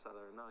leather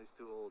seller. Now he's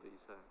too old.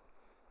 He's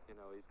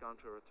gone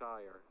to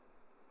retire.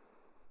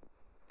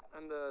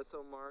 And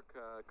so Mark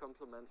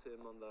compliments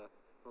him on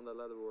the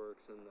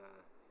leatherworks, and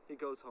he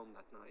goes home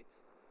that night.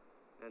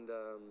 And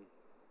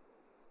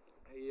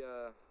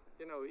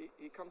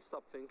he can't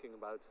stop thinking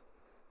about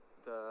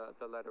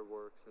the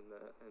leatherworks and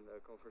the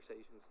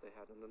conversations they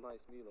had, and the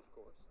nice meal, of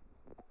course.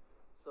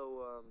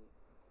 So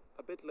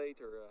a bit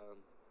later,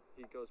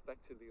 he goes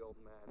back to the old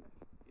man.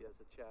 He has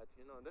a chat.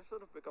 They're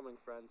sort of becoming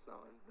friends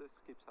now, and this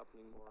keeps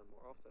happening more and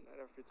more often.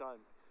 And every time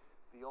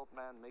the old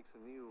man makes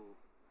a new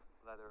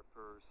leather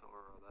purse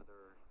or a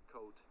leather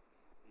coat,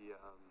 he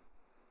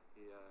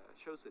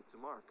shows it to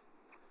Mark.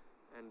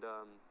 And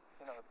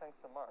thanks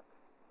to Mark.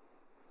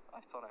 I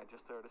thought I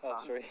just heard a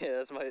sound. Oh, sure.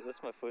 Yeah,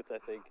 that's my foot, I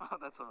think. Oh,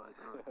 that's all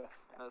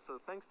right. So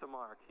thanks to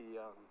Mark, he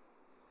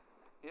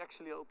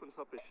actually opens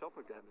up his shop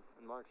again,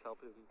 and Mark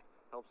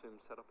helps him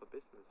set up a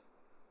business.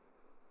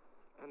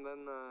 And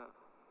then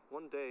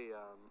one day,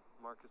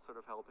 Mark is sort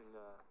of helping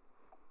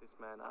this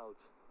man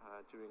out,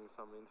 doing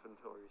some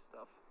inventory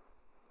stuff,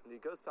 and he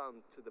goes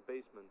down to the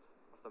basement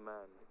of the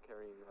man,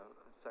 carrying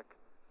a sack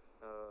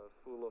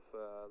full of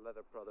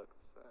leather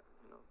products.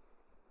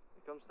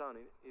 He comes down.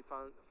 He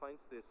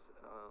finds this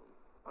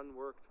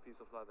unworked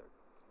piece of leather.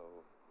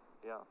 Oh.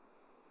 Yeah.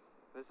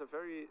 There's a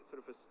very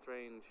sort of a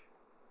strange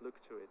look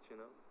to it.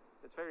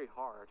 It's very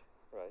hard.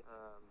 Right.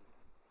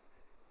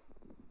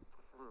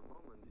 for a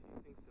moment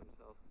he thinks to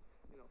himself,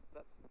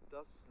 that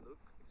does look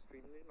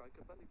extremely like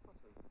a belly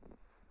button.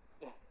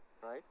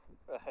 Right?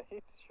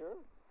 Right, sure.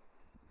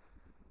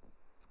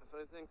 So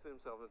he thinks to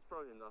himself, it's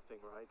probably nothing,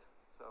 right?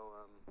 So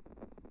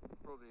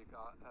probably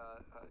got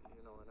an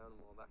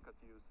animal that got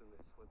used in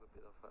this with a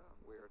bit of a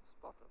weird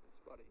spot on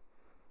its body.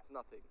 It's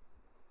nothing.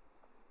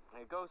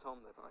 And he goes home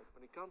that night,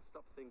 but he can't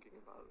stop thinking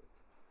about it,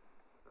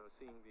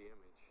 seeing the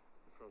image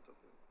in front of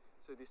him.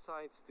 So he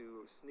decides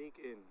to sneak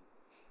in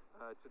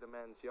to the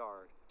man's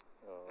yard.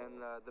 Oh. And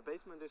the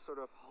basement is sort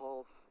of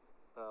half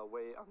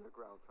way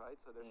underground,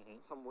 right? So there's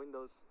some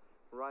windows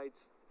right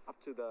up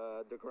to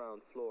the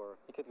ground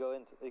floor. You could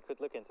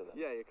look into them.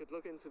 Yeah, you could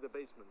look into the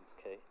basement.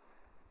 Okay.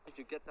 If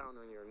you get down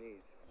on your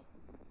knees,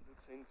 it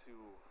looks into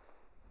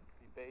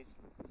the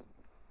basement,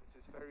 which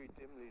is very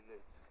dimly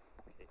lit.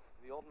 Okay.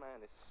 The old man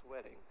is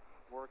sweating,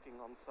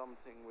 working on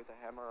something with a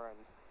hammer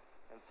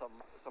and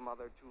some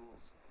other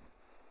tools.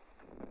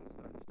 His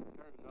friend starts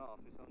tearing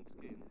off his own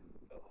skin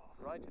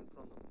right in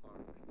front of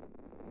Mark.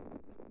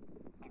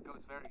 It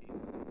goes very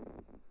easily.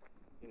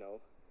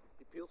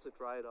 He peels it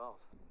right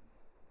off.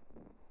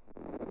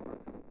 Mark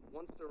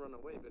wants to run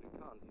away, but he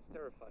can't. He's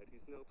terrified.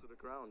 He's nailed to the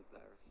ground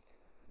there.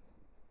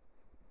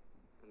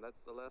 And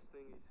that's the last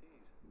thing he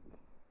sees.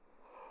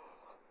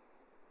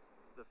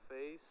 The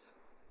face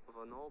of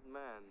an old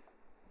man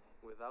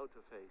without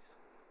a face.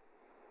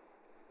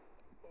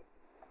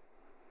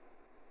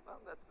 Well,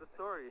 that's the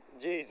story.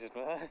 Jesus,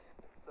 man.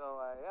 So,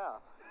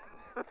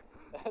 yeah.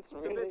 That's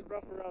It's really... a bit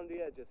rough around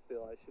the edges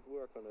still. I should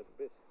work on it a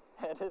bit.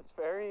 And it's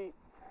really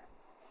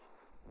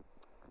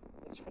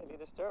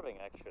disturbing,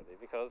 actually,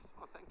 because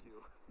Oh, thank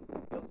you.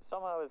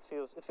 somehow it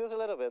feels a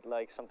little bit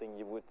like something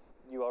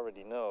you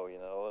already know,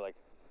 like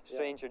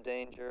stranger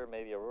danger,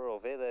 maybe a rural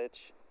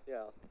village.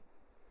 Yeah.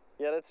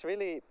 Yeah,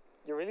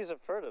 you're really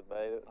subverted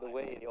by the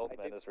way the old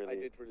man is really...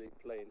 I did really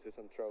play into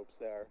some tropes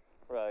there.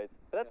 Right.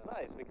 But that's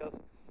nice, because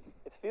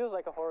it feels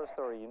like a horror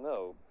story you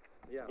know,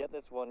 Yeah. yet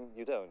it's one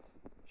you don't.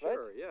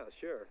 Sure, Right? yeah,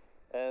 sure.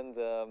 And,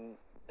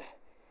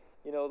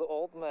 the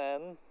old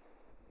man,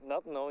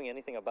 not knowing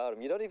anything about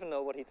him, you don't even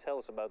know what he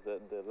tells about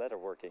the letter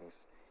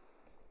workings.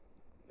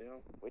 Yeah.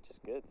 Which is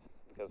good,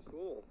 because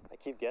Cool. I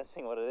keep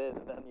guessing what it is,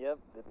 and then, yep,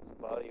 it's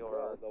body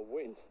horror. The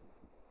wind.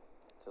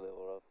 It's a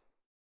little rough.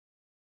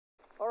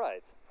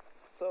 Alright.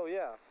 So,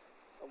 yeah,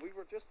 we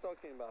were just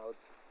talking about,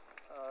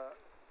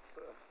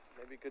 so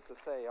maybe good to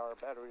say, our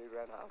battery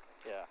ran out.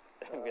 Yeah,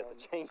 we have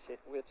to change it.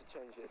 We had to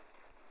change it.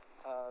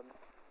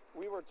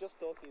 We were just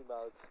talking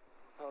about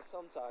how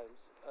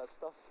sometimes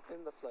stuff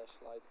in the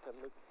flashlight can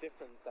look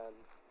different than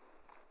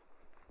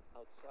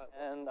outside.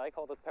 And I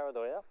called it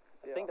pareidoia.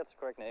 I think that's the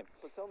correct name.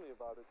 So tell me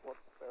about it. What's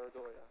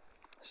pareidoia?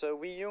 So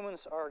we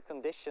humans are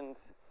conditioned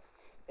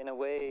in a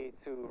way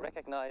to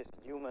recognize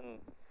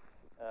human,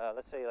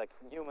 let's say like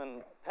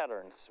human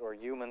patterns or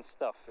human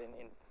stuff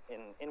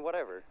in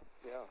whatever.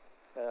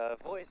 Yeah.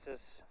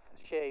 Voices,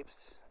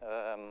 shapes,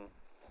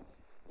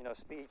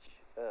 speech.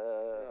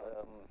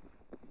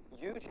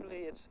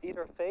 Usually it's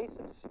either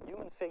faces,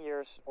 human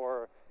figures,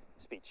 or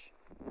speech.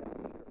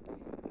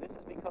 This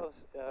is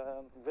because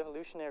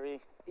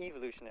evolutionarily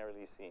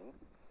seen,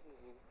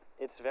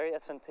 it's very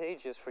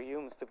advantageous for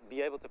humans to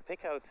be able to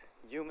pick out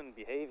human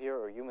behavior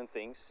or human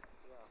things,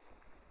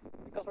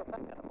 because we're pack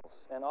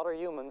animals, and other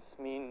humans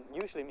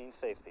usually mean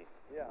safety.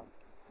 Yeah.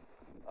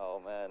 Oh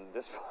man,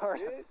 this part.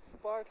 This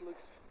part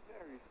looks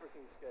very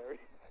freaking scary.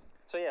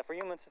 So yeah, for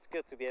humans it's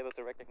good to be able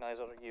to recognize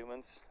other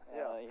humans.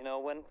 Yeah.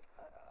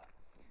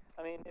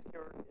 If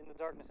you're in the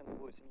darkness in the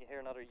woods and you hear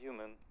another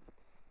human,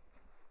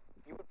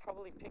 you would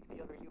probably pick the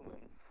other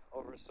human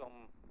over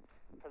some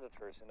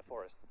predators in the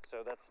forest.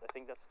 So I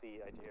think that's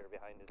the idea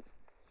behind it.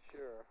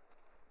 Sure.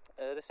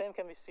 The same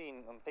can be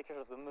seen on pictures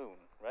of the moon,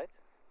 right?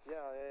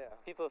 Yeah.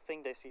 People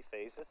think they see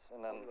faces,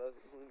 and then on the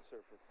moon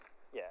surface.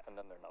 and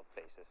then they're not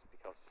faces,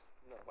 because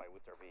why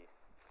would there be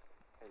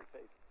any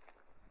faces?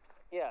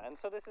 Yeah, and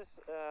so this is,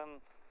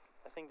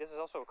 I think this is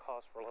also a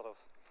cause for a lot of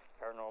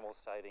paranormal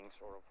sightings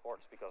or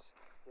reports, because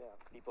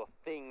people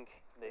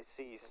think they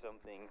see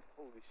something.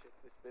 Holy shit,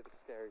 this bit is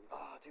scary.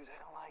 Oh, dude, I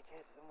don't like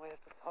it, and we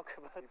have to talk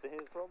about You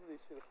this. probably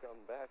should have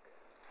gone back.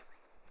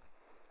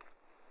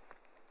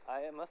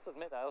 I must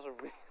admit, I also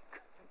really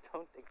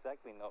don't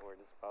exactly know where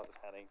this path is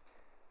heading.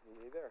 Me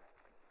neither.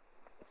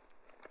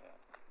 Yeah.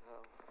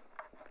 No.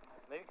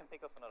 Maybe we can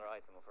pick up another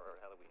item of our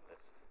Halloween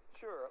list.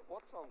 Sure,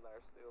 what's on there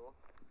still?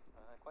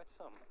 Quite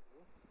some.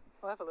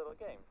 We'll have a little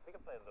game. We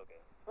can play a little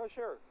game. Oh,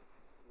 sure.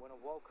 Want to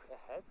walk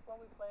ahead while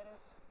we play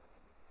this?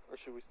 Or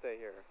should we stay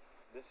here?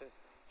 This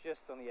is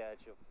just on the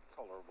edge of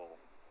tolerable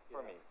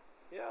for me.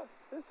 Yeah,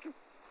 this is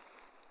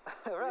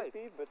Right.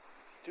 creepy, but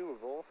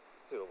doable.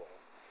 Doable.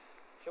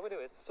 Shall we do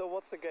it? So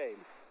what's the game?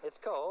 It's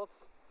called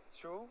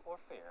True or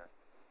Fear.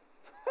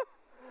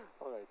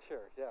 Alright,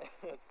 sure, yeah,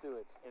 let's do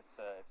it. It's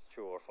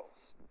true or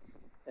false.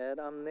 And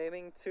I'm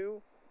naming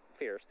two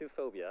fears, two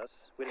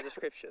phobias, with a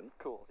description.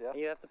 Cool, yeah. And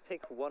you have to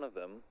pick one of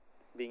them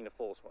being the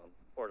false one,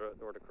 or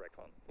the correct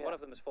one. Yeah. One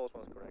of them is false,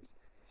 one is correct.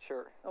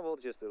 Sure. And we'll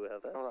just do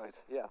that. Alright,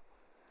 yeah.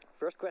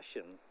 First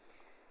question.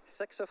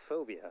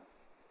 Sexophobia.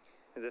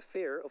 The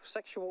fear of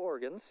sexual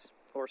organs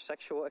or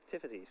sexual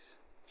activities.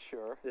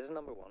 Sure. This is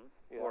number one.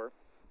 Yeah. Or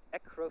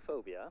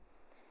acrophobia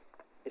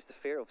is the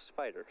fear of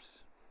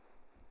spiders.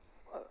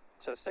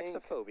 So I think-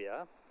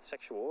 sexophobia,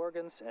 sexual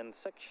organs, and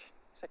sex.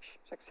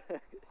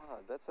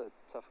 That's a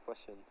tough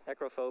question.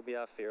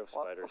 Acrophobia, fear of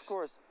Well, spiders. of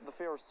course, the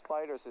fear of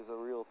spiders is a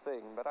real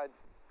thing, but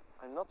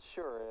I'm not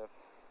sure if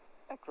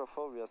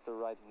acrophobia is the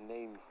right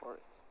name for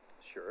it.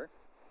 Sure.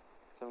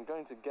 So I'm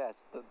going to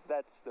guess that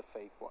that's the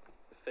fake one.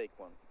 The fake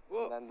one.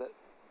 And then the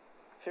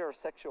fear of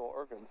sexual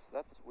organs,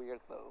 that's weird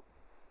though.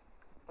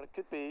 But it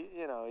could be,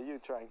 you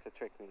trying to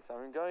trick me. So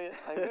I'm going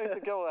to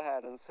go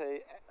ahead and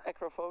say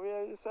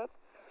acrophobia, you said?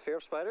 Fear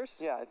of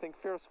spiders? Yeah, I think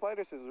fear of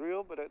spiders is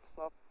real, but it's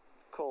not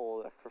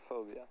called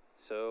acrophobia.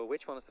 So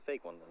which one is the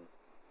fake one then?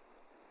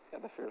 Yeah,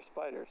 the fear of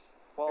spiders.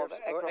 Well, the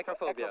or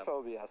acrophobia.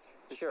 acrophobia is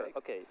Sure. fake.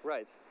 Okay.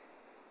 Right.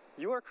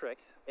 You are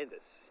correct in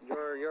this.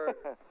 Your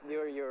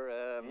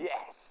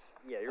Yes!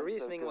 yeah. Your I'm so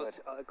reasoning was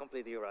good.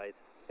 completely right.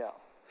 Yeah.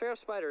 Fear of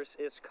spiders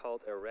is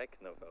called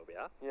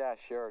arachnophobia. Yeah,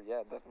 sure.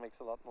 Yeah, that makes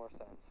a lot more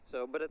sense.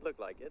 So, but it looked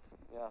like it,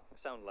 Yeah.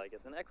 sounded like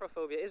it. And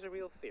acrophobia is a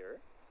real fear,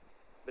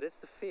 but it's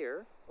the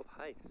fear of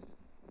heights.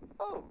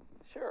 Oh,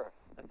 sure.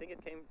 I think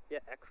it came,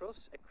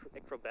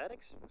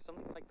 acrobatics, or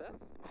something like that.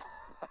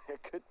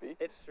 It could be.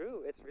 It's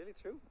true. It's really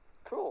true.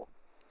 Cool.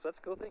 So that's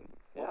a cool thing.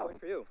 Yeah. 1 point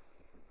for you.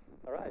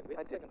 All right. we I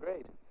have the did second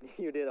great. one.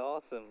 You did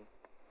awesome.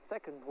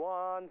 Second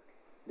one.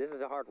 This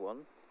is a hard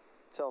one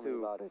Tell me Two.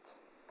 about it.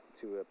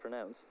 to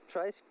pronounce.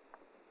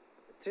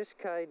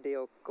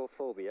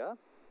 Triskaidekaphobia,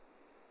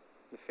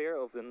 the fear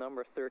of the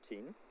number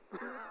 13.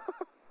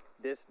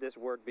 this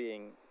word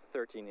being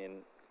 13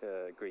 in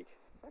Greek.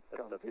 That That-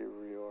 can't that's- be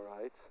real,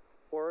 right?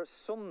 Or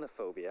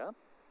somnophobia,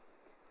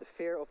 the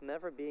fear of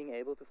never being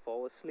able to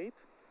fall asleep,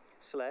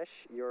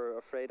 / you're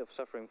afraid of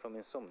suffering from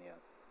insomnia.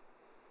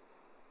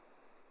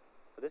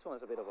 So this one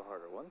is a bit of a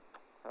harder one.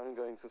 I'm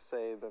going to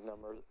say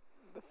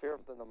the fear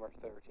of the number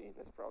 13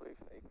 is probably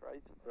fake,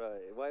 right?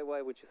 Right.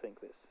 Why would you think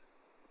this?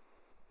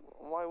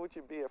 Why would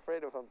you be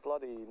afraid of a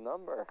bloody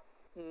number?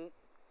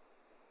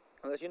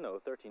 Well, as you know,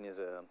 13 is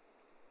a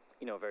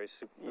very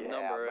super Yeah,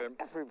 number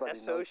but everybody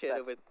associated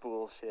knows that's with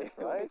bullshit,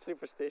 with right?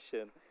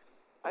 superstition.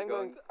 I'm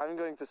You're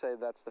going to say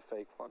that's the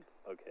fake one.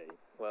 Okay.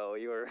 Well,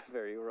 you're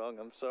very wrong.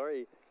 I'm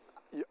sorry.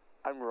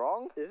 I'm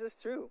wrong? This is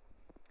true.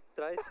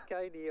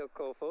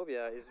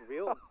 Triskaidekaphobia is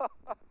real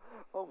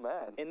Oh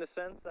man. in the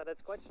sense that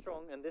it's quite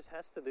strong, and this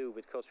has to do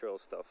with cultural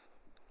stuff.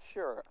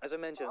 Sure. As I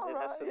mentioned, it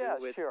Alright, has to yeah,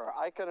 do with sure.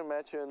 I can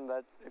imagine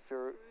that if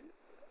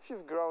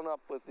you've grown up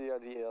with the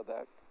idea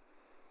that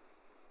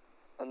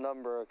a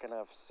number can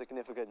have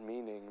significant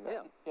meaning,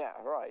 then yeah,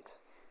 right.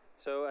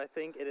 So I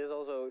think it is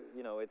also,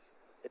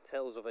 it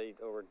tells of a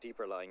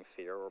deeper lying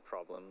fear or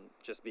problem,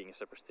 just being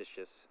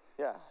superstitious.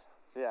 Yeah,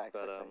 yeah,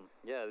 exactly. But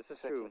yeah, this is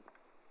Exactly. true.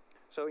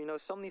 So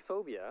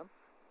somniphobia,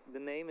 the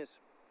name is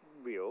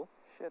real.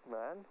 Shit,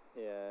 man.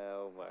 Yeah.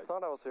 Oh my. I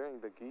thought I was hearing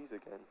the geese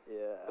again,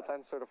 Yeah. but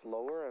then sort of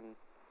lower and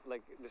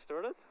Like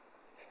distorted,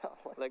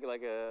 like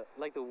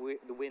the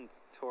wind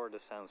tore the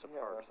sounds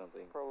apart or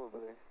something.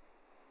 Probably.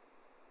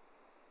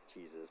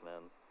 Jesus,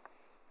 man.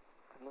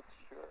 I'm not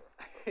sure.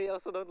 We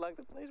also don't like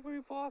the place where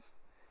we paused.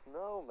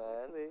 No,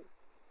 man.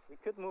 We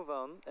could move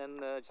on and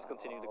just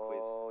continue the quiz.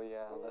 Oh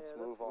yeah, let's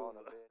Yeah, move let's on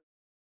move a bit.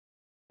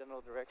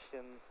 General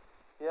direction.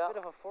 Yeah, Bit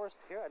of a forest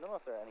here. I don't know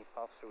if there are any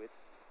paths through it.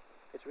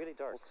 It's really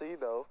dark. we'll see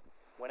though.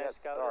 When Yeah, I it's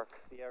scouted dark.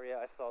 the area,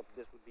 I thought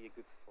this would be a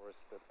good forest,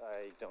 but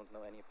I don't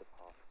know any of the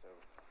paths. So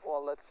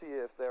Well, let's see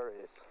if there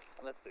is.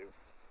 let's do.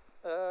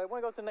 I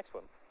want to go to the next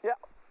one.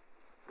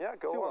 Yeah,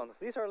 go Two on. ones.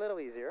 These are a little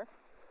easier.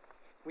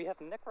 We have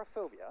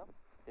necrophobia,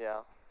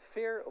 Yeah,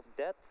 fear of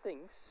dead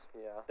things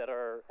yeah, that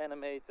are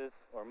animated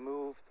or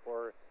moved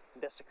or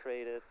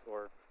desecrated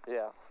or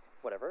yeah.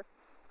 whatever.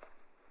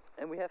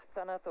 And we have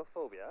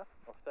thanatophobia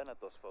or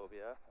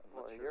thanatosphobia. I'm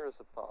not Well, sure. here's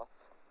a path.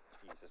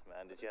 Jesus,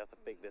 man, did you have to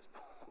pick this?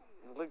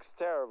 It looks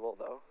terrible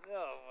though.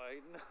 No,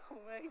 mate, no,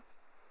 mate.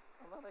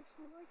 I'm not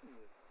actually liking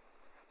this.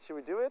 Should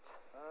we do it?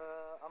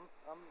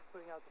 I'm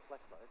putting out the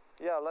flashlight.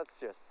 Yeah, let's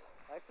just.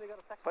 I actually got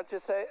a flashlight. But you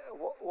say,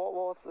 what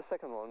was the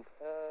second one?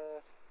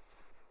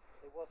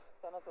 It was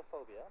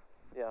thanatophobia,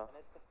 Yeah. and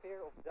it's the fear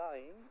of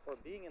dying or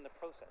being in the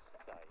process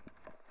of dying.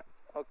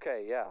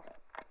 Okay, yeah.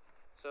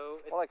 So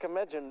it's Well, I can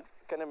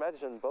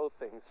imagine both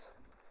things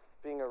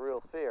being a real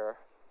fear.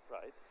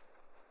 right.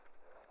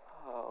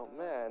 Oh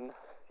man,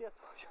 See, I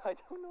told you I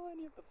don't know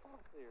any of the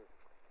paths here.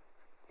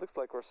 looks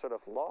like we're sort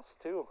of lost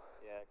too.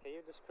 Yeah, can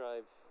you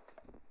describe?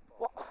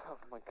 What? Oh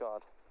my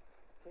god.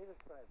 Can you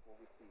describe what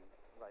we see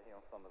right here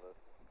in front of us?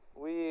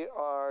 We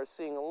are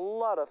seeing a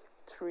lot of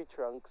tree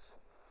trunks,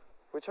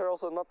 which are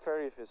also not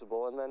very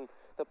visible, and then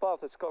the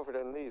path is covered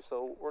in leaves,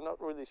 so we're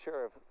not really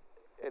sure if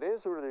it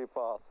is really a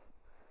path.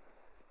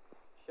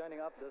 Shining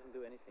up doesn't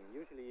do anything.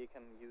 Usually you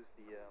can use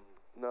the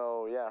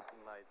No, yeah.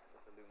 light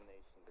as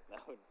illumination, but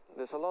now it's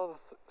There's a lot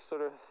of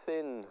sort of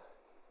thin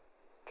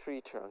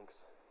tree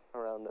trunks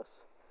around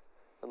us,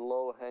 and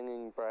low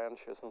hanging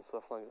branches and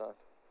stuff like that.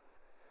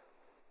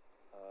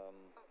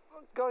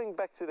 going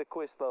back to the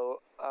quiz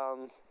though,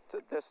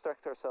 to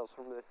distract ourselves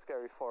from the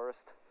scary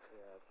forest. Yeah,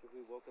 should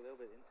we walk a little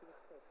bit into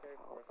the scary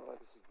forest? Oh, Or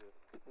it's-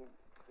 should we just-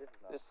 This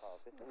is not This a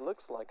path, is it?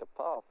 looks like a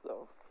path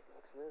though.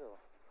 Looks little.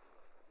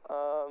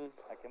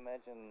 I can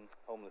imagine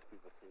homeless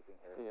people sleeping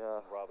here,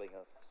 Yeah. robbing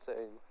us.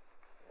 Same.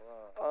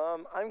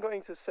 Wow. I'm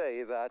going to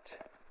say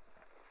that.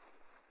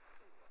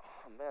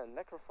 Oh man,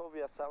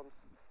 necrophobia sounds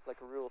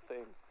like a real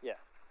thing. Yeah.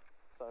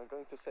 So I'm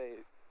going to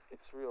say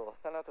it's real.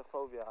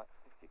 Thanatophobia,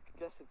 I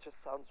guess it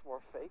just sounds more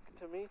fake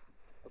to me.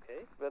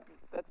 Okay. But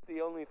that's the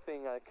only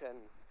thing I can.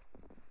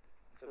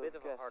 It's a bit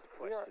of a guess. hard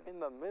We are question. in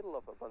the middle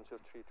of a bunch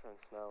of tree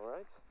trunks now,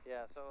 right?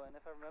 Yeah. So, and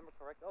if I remember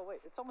correct, oh wait,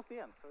 it's almost the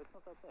end, so it's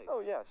not that big. Oh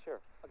yeah, sure.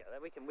 Okay,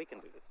 then we can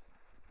do this.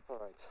 All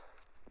right.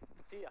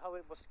 See how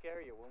it was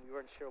scarier when we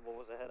weren't sure what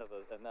was ahead of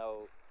us, and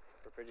now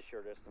we're pretty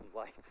sure there's some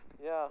light.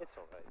 Yeah. It's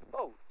alright.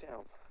 Oh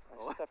damn! I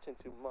Oh. stepped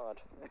into mud.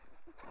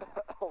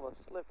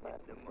 Almost slipped, man.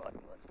 It's the mud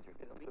monster. It's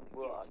the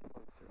mud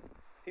monster.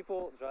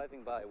 People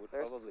driving by would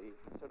There's probably.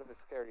 sort of a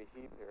scary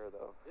heap here,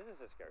 though. This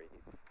is a scary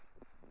heap.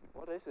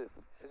 What is it?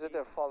 Is it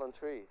a fallen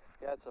tree?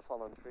 Yeah, it's a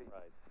fallen tree.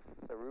 Right.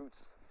 It's the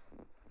roots.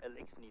 A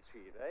Lixney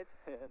tree, right?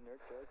 Nerd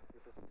joke.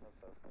 This is not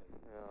so funny.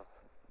 Yeah.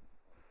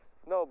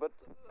 No, but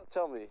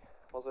tell me,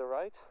 was I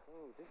right?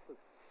 Oh, this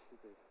looks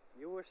stupid.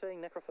 You were saying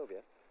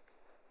necrophobia?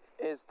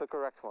 Is the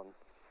correct one?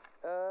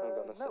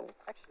 gonna no, say.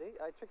 actually,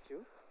 I tricked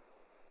you.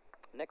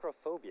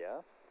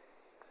 Necrophobia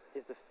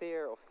is the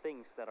fear of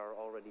things that are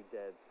already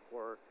dead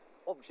or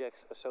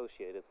objects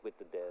associated with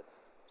the dead.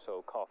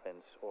 So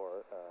coffins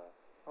or I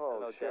Oh,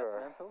 don't know, sure.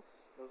 death mantles.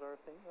 Those are a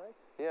thing, right?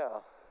 Yeah.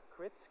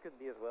 Crypts could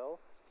be as well.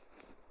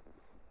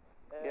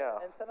 Yeah.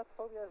 And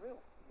thanatophobia is real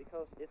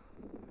because it's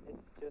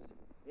just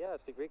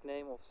it's the Greek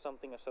name of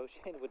something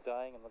associated with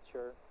dying. I'm not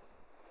sure,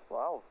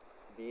 Wow.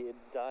 be it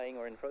dying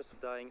or in the process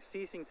of dying,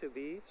 ceasing to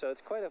be. So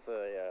it's quite of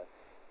a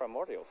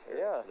primordial fear.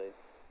 Yeah. Actually.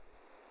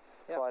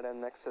 Yeah. Quite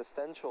an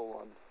existential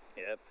one.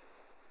 Yep.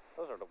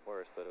 Those are the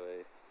worst, by the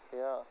way.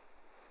 Yeah.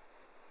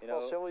 You know,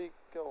 Well, shall we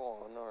go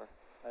on, or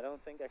I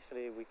don't think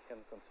actually we can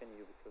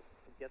continue because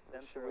it gets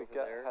denser should we over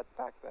there. head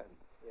back then?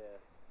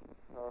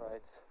 Yeah. All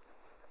right.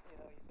 You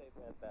know, you say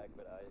head back,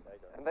 but I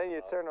don't. And then you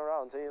know. turn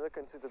around and you look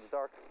into the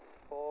dark.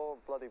 Oh,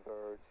 bloody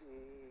birds.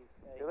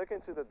 Hey, You look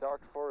into the dark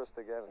forest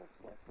again. And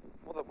it's like,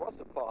 well, there was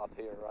a path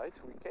here, right?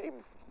 We came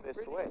this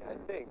Pretty way, sure. I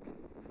think.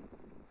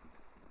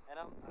 And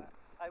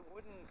I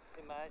wouldn't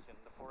imagine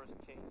the forest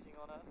changing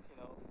on us, you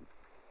know.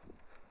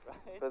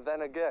 Right? But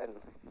then again,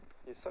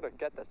 you sort of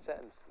get the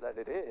sense that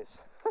it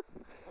is.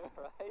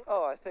 Right?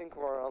 Oh, I think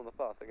we're on the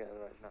path again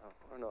right now,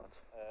 or not?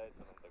 It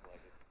doesn't look like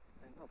it.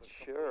 I'm not Looks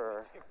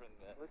sure. completely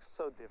different, It looks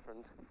so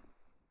different.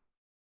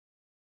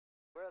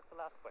 We're at the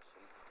last question.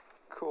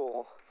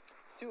 Cool.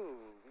 2.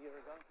 We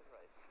are going to the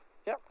right.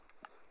 Yep.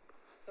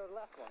 So the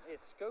last one is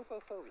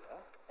scopophobia,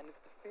 and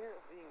it's the fear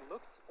of being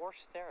looked or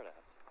stared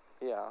at.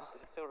 Yeah.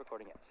 Is it still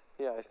recording? Yes.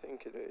 Yeah, I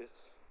think it is.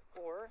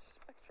 Or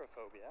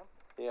spectrophobia,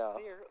 Yeah.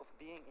 fear of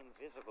being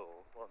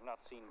invisible or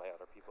not seen by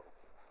other people.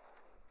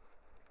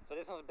 So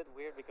this one's a bit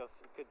weird because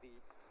it could be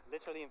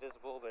literally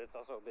invisible, but it's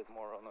also a bit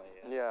more on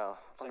a Yeah,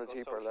 on a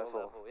deeper psychosocial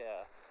level.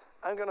 Yeah.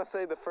 I'm gonna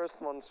say the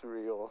first one's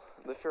real.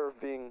 The fear of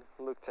being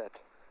looked at.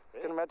 I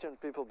can Really? imagine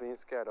people being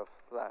scared of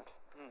that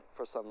Mm.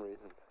 for some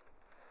reason.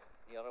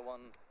 The other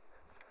one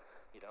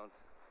you don't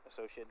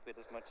associate with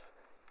as much.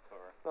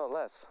 Or No,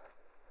 less.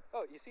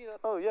 oh, you see that?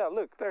 Oh yeah,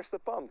 look, there's the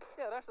pump.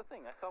 Yeah, that's the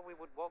thing. I thought we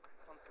would walk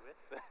onto it,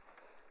 but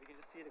we can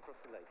just see it across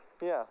the lake.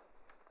 Yeah,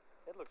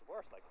 It looks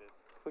worse like this.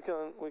 we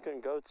can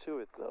go to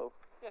it though.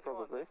 Yeah, if you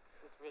want, Probably.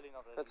 It's really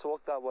not. That Let's deep.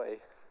 walk that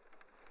way.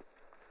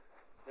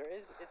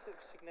 It's a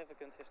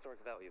significant historic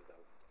value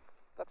though.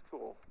 That's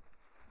cool.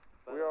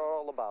 But, We are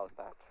all about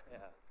that. Yeah.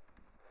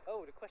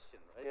 Oh, the question,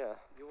 right? Yeah.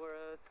 You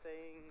were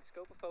saying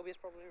scopophobia is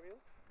probably real?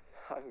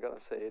 I'm gonna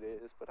say it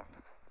is, but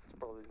it's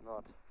probably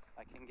not.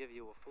 I can give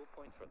you a full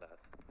point for that.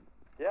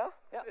 Yeah?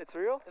 Yeah. It's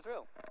real? It's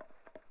real.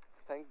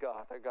 Thank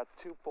God, I got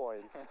 2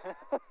 points.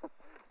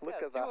 Look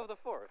yeah, at 2 that. of the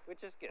 4,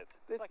 which is good.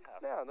 This, It's like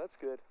half. yeah, that's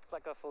good. It's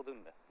like a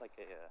voldoende. Like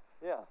a,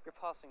 Yeah, you're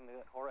passing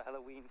the horror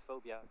Halloween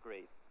phobia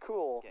grade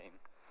cool. game.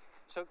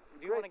 So,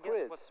 do you want to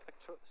Great guess quiz.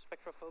 what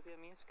spectrophobia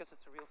means? Because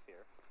it's a real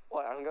fear.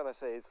 Well, I'm gonna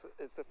say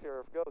it's the fear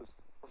of ghosts,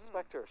 of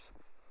specters,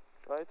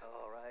 right?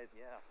 Oh, right,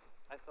 yeah.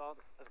 I thought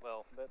as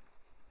well, but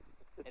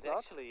It's it not?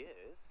 actually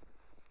is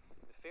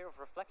the fear of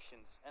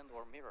reflections and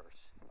or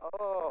mirrors.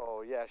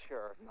 Oh, yeah,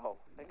 sure. No,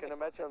 I That can makes more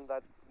imagine sense.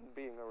 that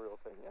being a real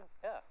thing, yeah.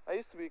 Yeah, I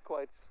used to be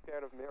quite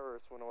scared of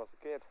mirrors when I was a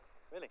kid.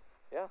 really.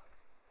 Yeah.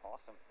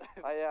 Awesome.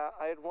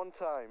 I had one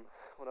time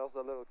when I was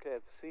a little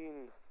kid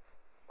seen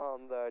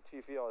on the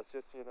TV. I was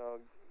just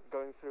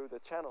going through the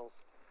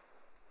channels.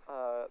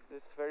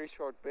 This very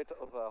short bit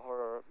of a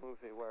horror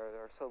movie where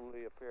there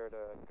suddenly appeared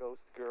a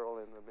ghost girl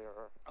in the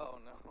mirror, Oh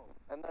no.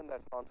 and then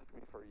that haunted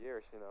me for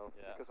years.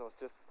 Yeah. Because I was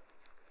just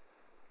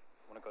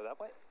Want to go that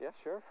way? yeah,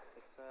 sure.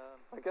 It's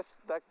I guess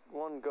that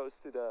one goes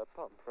to the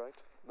pump, right?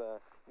 The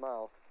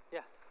mile.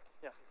 yeah.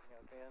 Okay.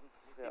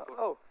 Yeah. People-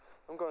 Oh,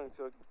 I'm going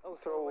to Oh,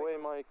 throw away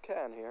my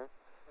can here.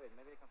 Wait,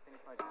 maybe I can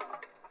finish my.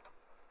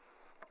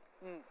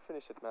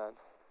 Finish it, man.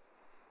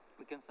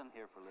 We can stand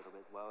here for a little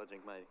bit while I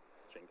drink my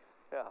drink.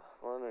 Yeah,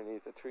 we're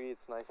underneath a tree.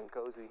 It's nice and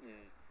cozy.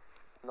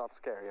 Not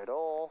scary at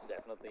all.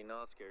 Definitely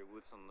not. Scary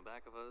woods on the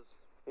back of us.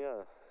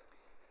 Yeah.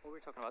 What were we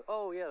talking about?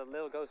 Oh yeah, the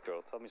little ghost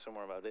girl. Tell me some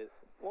more about it.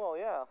 Well,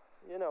 yeah.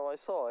 You know, I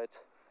saw it,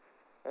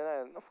 and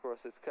then of course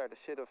it scared the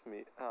shit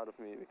out of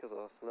me because I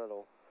was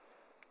little.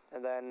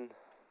 And then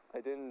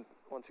I didn't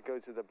want to go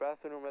to the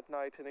bathroom at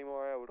night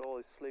anymore. I would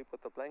always sleep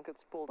with the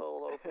blankets pulled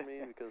all over me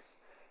because,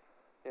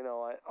 you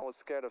know, I was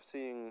scared of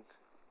seeing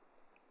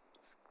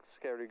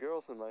scary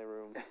girls in my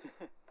room.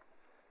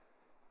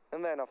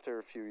 And then after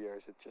a few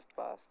years it just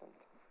passed and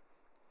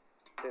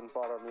didn't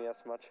bother me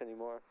as much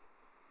anymore.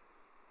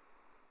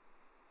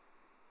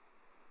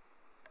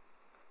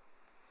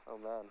 Oh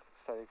man, it's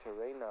starting to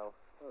rain now.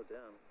 Oh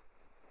damn.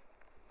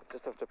 I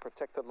just have to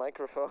protect the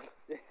microphone.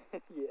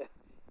 Yeah.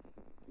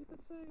 Keep it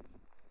safe.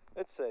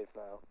 It's safe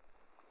now.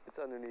 It's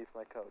underneath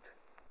my coat.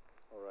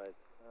 Alright.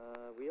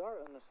 We are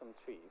under some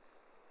trees.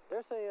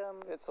 There's a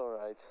It's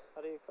alright.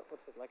 how do you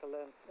what's it? Like a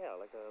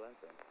like a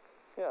lantern.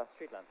 Yeah.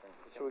 Street lantern.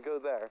 Should we go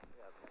there?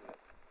 Yeah, we can do that.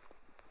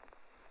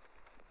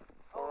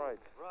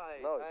 Alright. Right.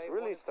 No, it's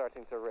really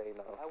starting to rain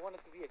now. I wanted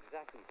to be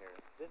exactly here.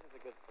 This is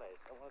a good place.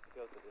 I wanted to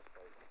go to this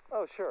place.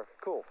 Oh, sure.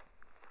 Cool.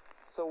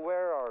 So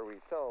where are we?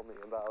 Tell me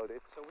about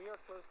it. So we are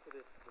close to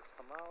this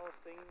Hamal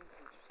thing,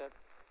 which you said.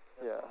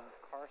 There's Yeah. some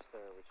cars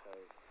there, which I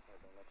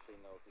don't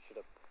actually know if we should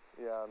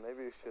Yeah,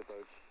 maybe you should.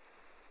 approach.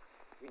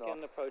 We No.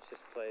 can approach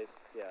this place.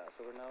 Yeah.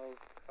 So we're now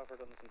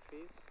covered under some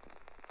trees.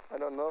 I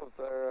don't know if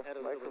their Add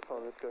a little bit microphone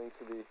more. is going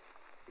to be...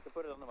 You can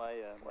put it under my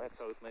my Right.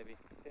 coat, maybe.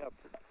 Yeah,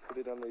 put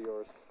it under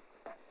yours.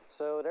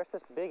 So there's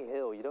this big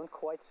hill. You don't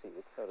quite see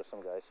it. So there's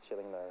some guys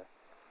chilling there.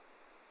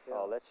 Yeah.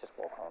 Oh, let's just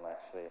walk on.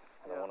 Actually,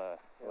 I don't Yeah. want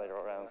to later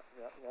around.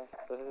 Yeah.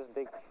 There's this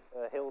big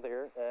hill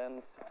there,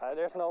 and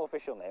there's no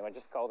official name. I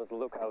just called it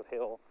Lookout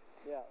Hill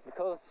Yeah.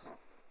 because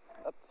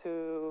up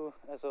to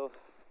as of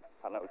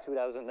I don't know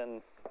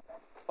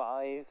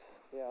 2005,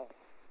 Yeah.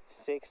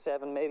 6,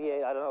 7, maybe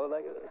 8. I don't know,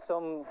 like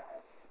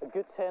a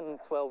good 10,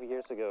 12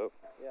 years ago.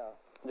 Yeah.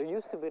 There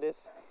used to be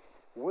this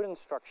wooden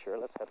structure.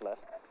 Let's head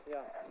left.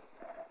 Yeah.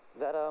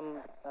 That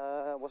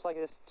was like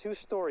this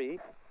 2-story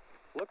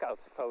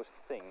lookout post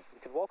thing. You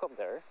could walk up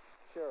there.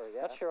 Sure,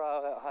 yeah. Not sure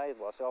how high it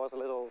was. I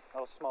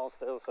was small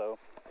still, so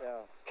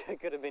Yeah. it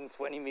could have been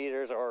 20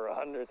 meters or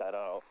 100. I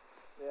don't know.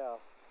 Yeah.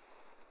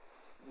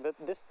 But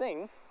this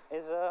thing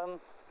is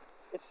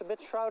it's a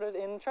bit shrouded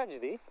in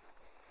tragedy,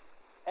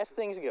 as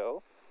things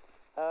go.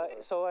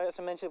 So as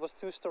I mentioned, it was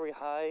 2-story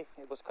high.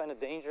 It was kind of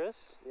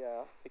dangerous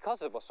Yeah.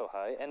 because it was so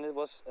high, and it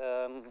was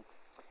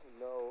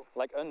No.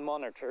 like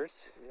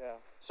unmonitored. Yeah.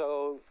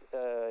 So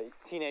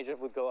teenagers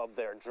would go up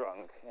there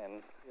drunk,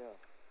 and Yeah.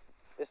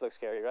 this looks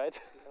scary, right?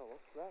 Yeah,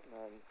 what's that,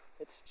 man?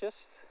 It's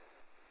just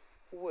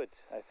wood,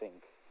 I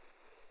think.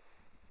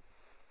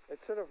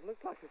 It sort of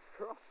looked like a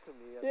cross to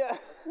me. Yeah,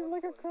 one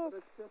like a point, cross. But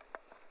it's just,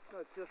 no,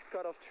 it's just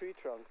cut off tree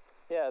trunks.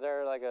 Yeah,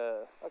 they're like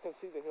a. I can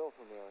see the hill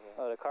from here.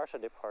 Yeah. Oh, the cars are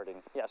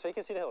departing. Yeah, so you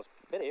can see the hills.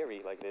 A bit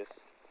eerie like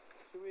this.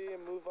 Should we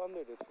move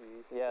under the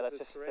trees? Yeah, Because let's it's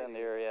just stand raining.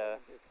 here. Yeah,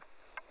 It's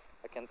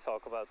I can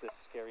talk about this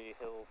scary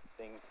hill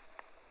thing.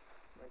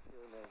 right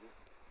here, maybe.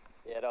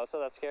 Yeah, no, so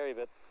that's scary,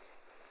 but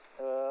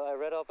I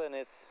read up on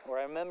it, or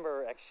I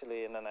remember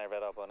actually, and then I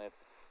read up on it,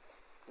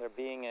 there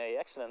being a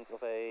accident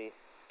of a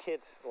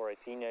kid or a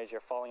teenager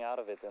falling out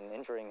of it and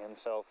injuring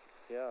himself.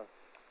 Yeah.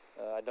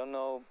 I don't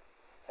know,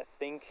 I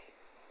think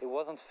it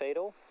wasn't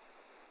fatal,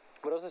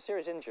 but it was a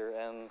serious injury,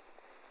 and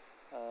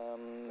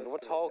there were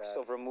pretty talks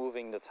bad. of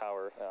removing the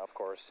tower, of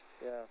course,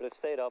 Yeah. but it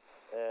stayed up,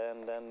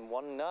 and then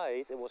one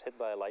night it was hit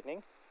by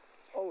lightning.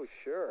 Oh,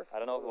 sure. I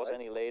don't know if it was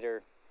Alright. any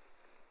later.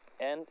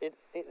 And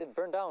it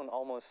burned down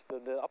almost.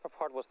 The upper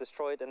part was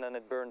destroyed and then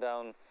it burned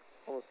down.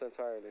 Almost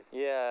entirely.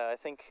 Yeah, I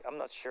think, I'm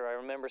not sure. I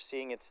remember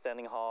seeing it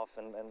standing half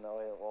and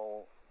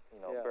all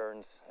Yeah.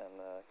 burned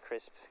and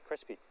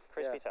crispy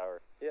Yeah.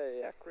 tower.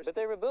 Yeah. But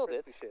they rebuilt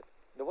it. Crispy shit.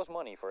 There was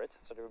money for it,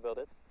 so they rebuilt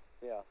it.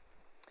 Yeah.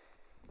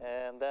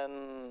 And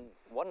then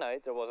one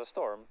night there was a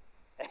storm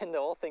and the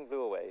whole thing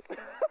blew away.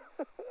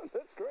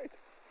 That's great.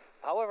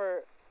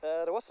 However,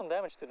 there was some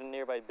damage to the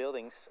nearby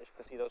buildings. As you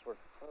can see, those were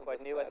quite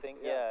that's new, I bad. think.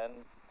 Yeah. Yeah,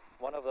 and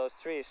one of those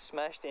trees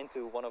smashed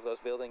into one of those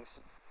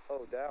buildings.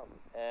 Oh, damn.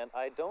 And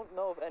I don't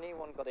know if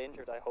anyone got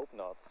injured. I hope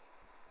not.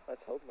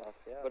 Let's hope not.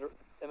 Yeah. But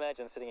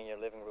imagine sitting in your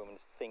living room and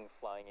this thing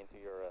flying into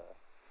your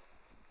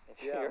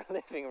Yeah. your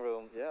living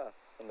room yeah.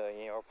 in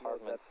your No,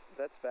 apartment.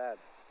 that's bad.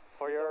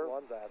 For You your don't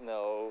want that.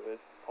 no,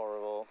 it's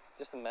horrible.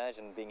 Just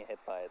imagine being hit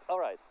by it. All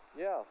right.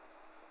 Yeah.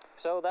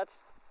 So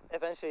that's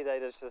eventually they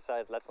just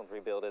decided let's not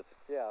rebuild it.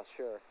 Yeah.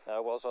 Sure.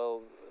 There was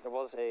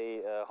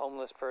a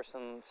homeless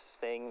person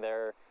staying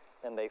there,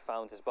 and they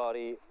found his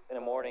body in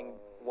the morning.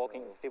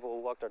 Walking no. people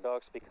who walk their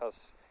dogs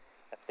because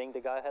I think the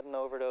guy had an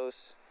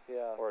overdose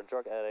Yeah. or a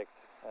drug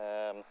addict.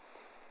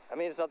 I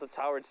mean, it's not the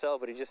tower itself,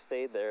 but he just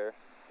stayed there.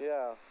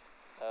 Yeah.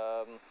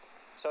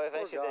 So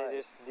eventually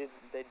guy.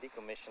 they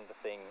decommissioned the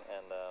thing,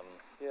 and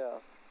Yeah.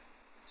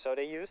 so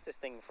they used this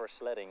thing for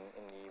sledding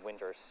in the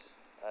winters.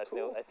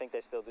 Cool. I think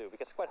they still do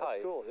because it's quite That's high.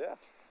 cool. Yeah.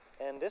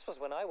 And this was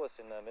when I was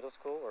in middle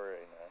school or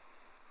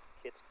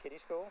in kiddie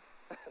school.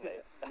 What's the name?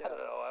 I don't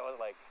know. I was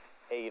like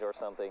 8 or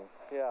something.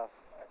 Yeah.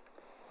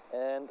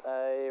 And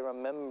I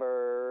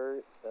remember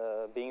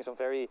being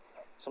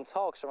some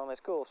talks around my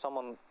school of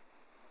someone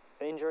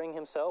injuring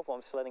himself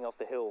while sledding off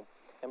the hill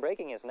and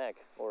breaking his neck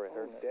or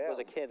her neck. It was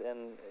a kid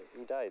and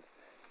he died.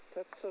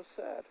 That's so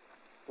sad.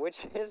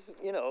 Which is,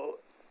 you know,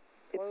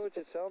 Why would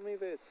you tell me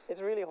this?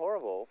 it's really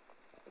horrible.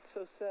 It's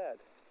so sad.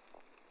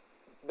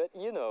 But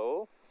you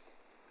know,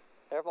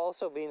 there have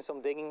also been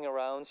some digging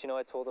around. You know,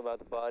 I told about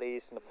the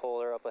bodies in the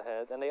polar up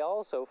ahead, and they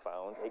also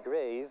found a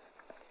grave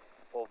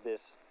of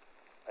this,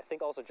 I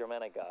think also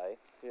Germanic guy,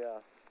 Yeah.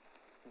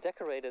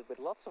 decorated with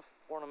lots of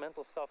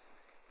ornamental stuff.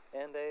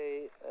 And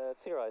they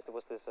theorized it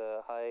was this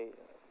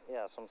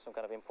some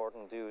kind of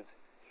important dude,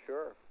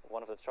 Sure.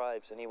 one of the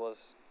tribes, and he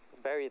was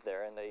buried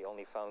there, and they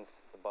only found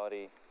the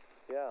body,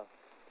 Yeah.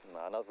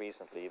 not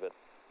recently, but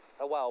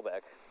a while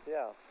back.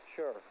 Yeah.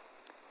 Sure.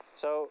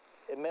 So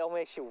it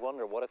makes you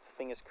wonder, what if the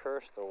thing is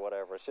cursed or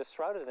whatever? It's just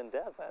shrouded in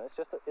death, man.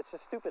 It's a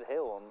stupid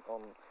hill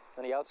on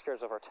the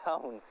outskirts of our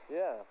town.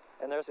 Yeah.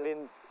 And there's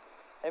been,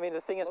 I mean,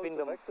 the thing has been,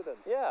 Loads of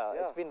accidents. yeah,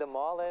 Yeah. it's been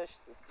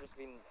demolished. There's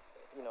been,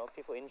 you know,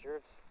 people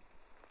injured.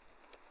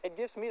 It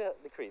gives me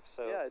the creeps.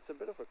 So Yeah, it's a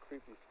bit of a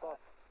creepy spot.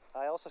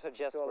 I also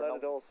suggest So we're let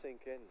not. it all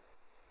sink in.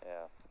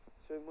 Yeah.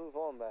 Should we move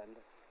on then?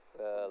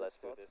 Let's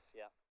do spot. this.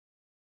 Yeah.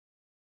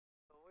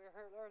 So we're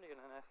here earlier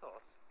than I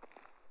thought.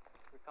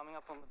 We're coming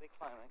up on the big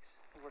climax.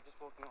 I think we're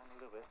just walking on a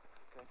little bit.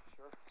 Okay,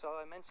 sure. So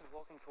I mentioned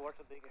walking towards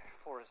a bigger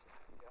forest.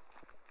 Yeah.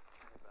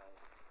 Nearby.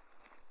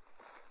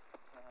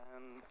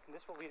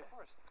 This will be the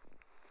forest.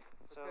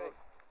 So Okay.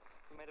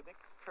 we made a big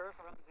curve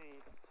around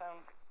the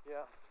town,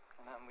 Yeah.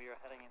 and then we are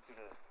heading into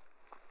the.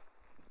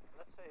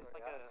 Let's say it's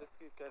Sorry, like I a just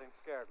keep getting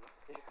scared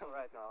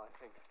right now, I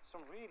think.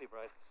 some really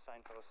bright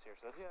signposts here,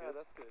 so that's Yeah, good.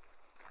 that's good.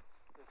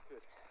 That's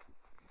good.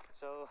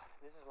 So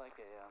this is like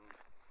a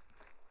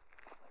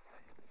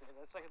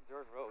it's like a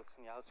dirt road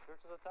in the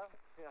outskirts of the town.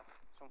 Yeah.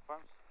 Some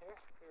farms here,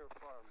 Here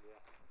farm, yeah.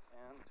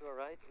 and to our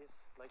right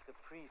is like the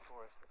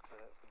pre-forest of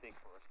the big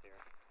forest here.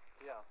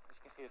 Yeah. As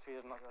you can see, the tree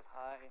is not that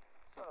high.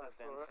 It's not that It's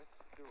dense. alright.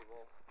 It's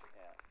doable.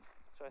 Yeah.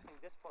 So I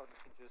think this part we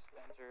can just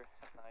enter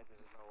at night. This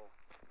is no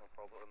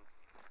problem.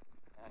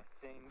 And I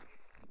think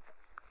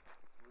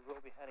we will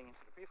be heading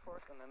into the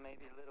pre-forest and then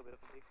maybe a little bit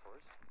of the big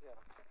forest. Yeah.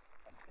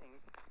 I think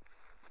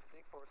the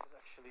big forest is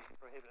actually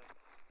prohibited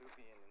to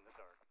be in the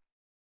dark.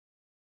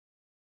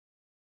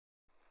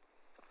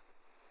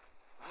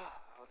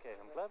 Okay,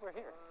 I'm glad we're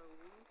here.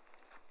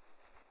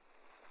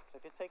 So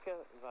if you take a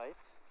right,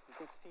 you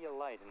can see a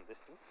light in the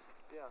distance.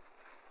 Yeah.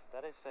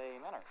 That is a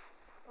manor.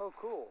 Oh,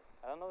 cool.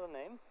 I don't know the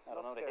name. I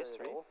don't know the Not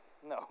scary history. at all.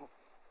 No.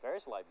 There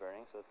is light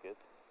burning, so that's good.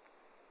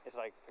 It's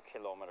like a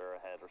kilometer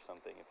ahead or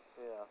something. It's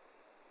Yeah.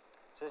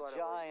 just quite a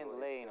a ways giant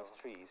away lane of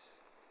still.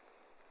 trees.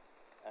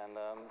 And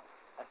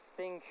I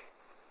think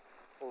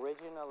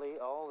originally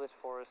all this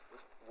forest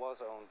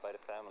was owned by the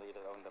family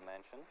that owned the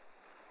mansion.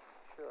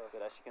 Sure.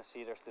 But as you can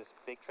see, there's this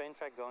big train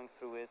track going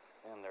through it,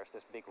 and there's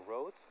this big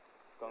road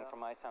going Yeah. from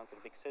my town to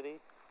the big city.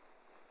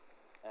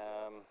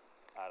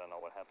 I don't know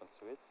what happens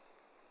to it.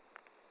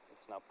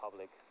 It's now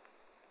public.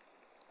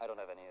 I don't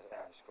have any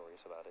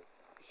stories about it.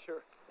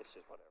 Sure. It's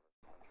just whatever.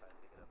 I'm trying to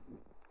pick it up.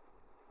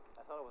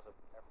 I thought it was an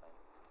airplane.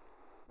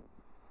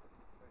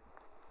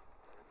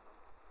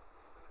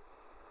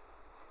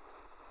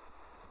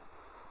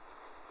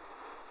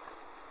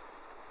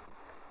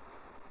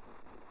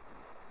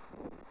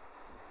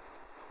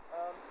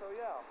 So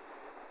yeah.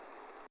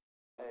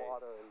 Hey.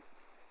 Water and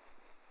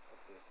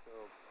What's this? So,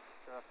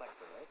 it's a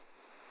reflector, right?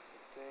 I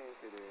think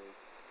it is.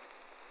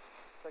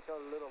 It's like a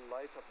little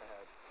light up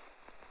ahead.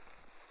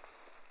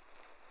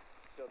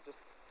 So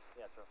just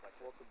Yeah, it's a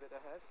reflector. walk a bit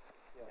ahead.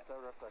 Yeah, Yeah. it's a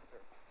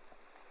reflector.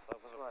 That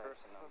was a Right.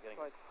 person. Now I'm That's getting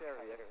quite it scary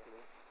higher.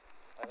 actually.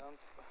 I don't.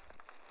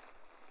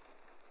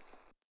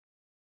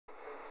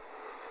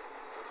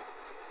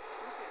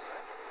 Spooky,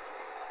 right?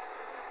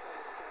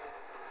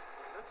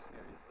 It looks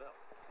scary as well.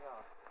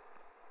 Yeah.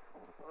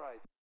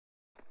 Right.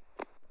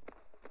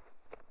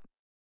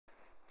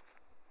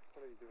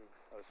 What are you doing?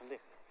 Oh, it's a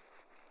licht.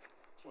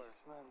 Jesus,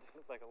 man, this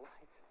looked like a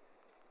light.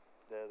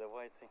 The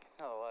white thing. It's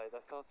not a light. I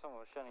thought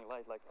someone was shining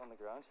light like on the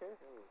ground here.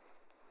 Oh.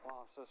 Wow,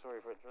 I'm so sorry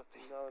for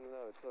interrupting. No,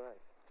 it's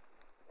alright.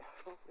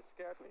 It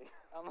scared me.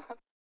 I'm not.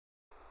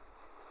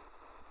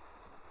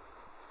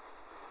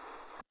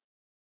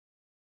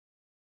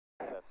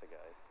 That's a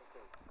guy.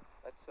 Okay.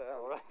 Let's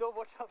Alright, don't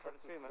watch out for the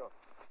tree, man. go.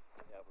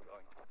 Yeah, we're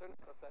going. Turn it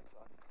that side.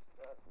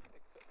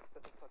 Except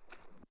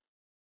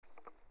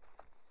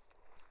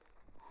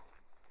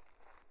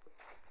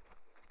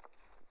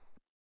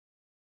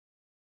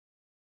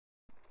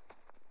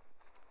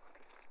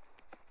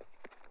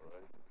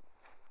Alright.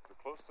 We're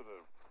close to the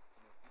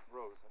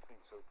road, I think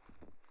so.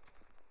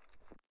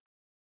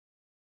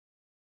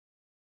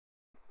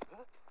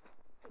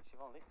 Ik zie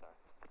wel een licht daar.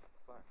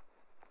 Waar?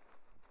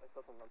 Is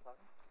dat een lantaarn?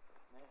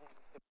 Nee.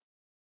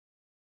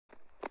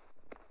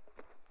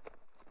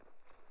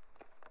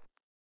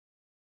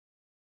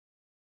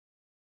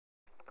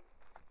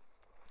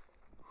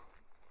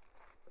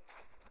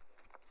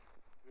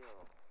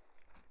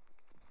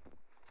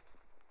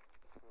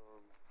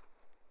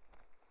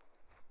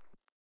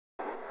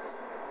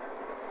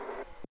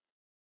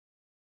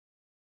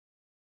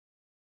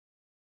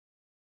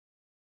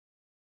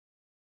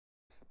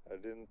 I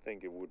didn't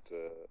think it would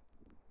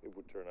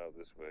turn out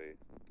this way.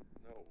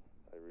 No.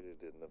 I really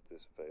didn't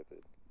anticipate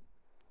it.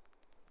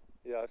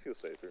 Yeah, I feel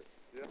safer.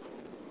 Yeah.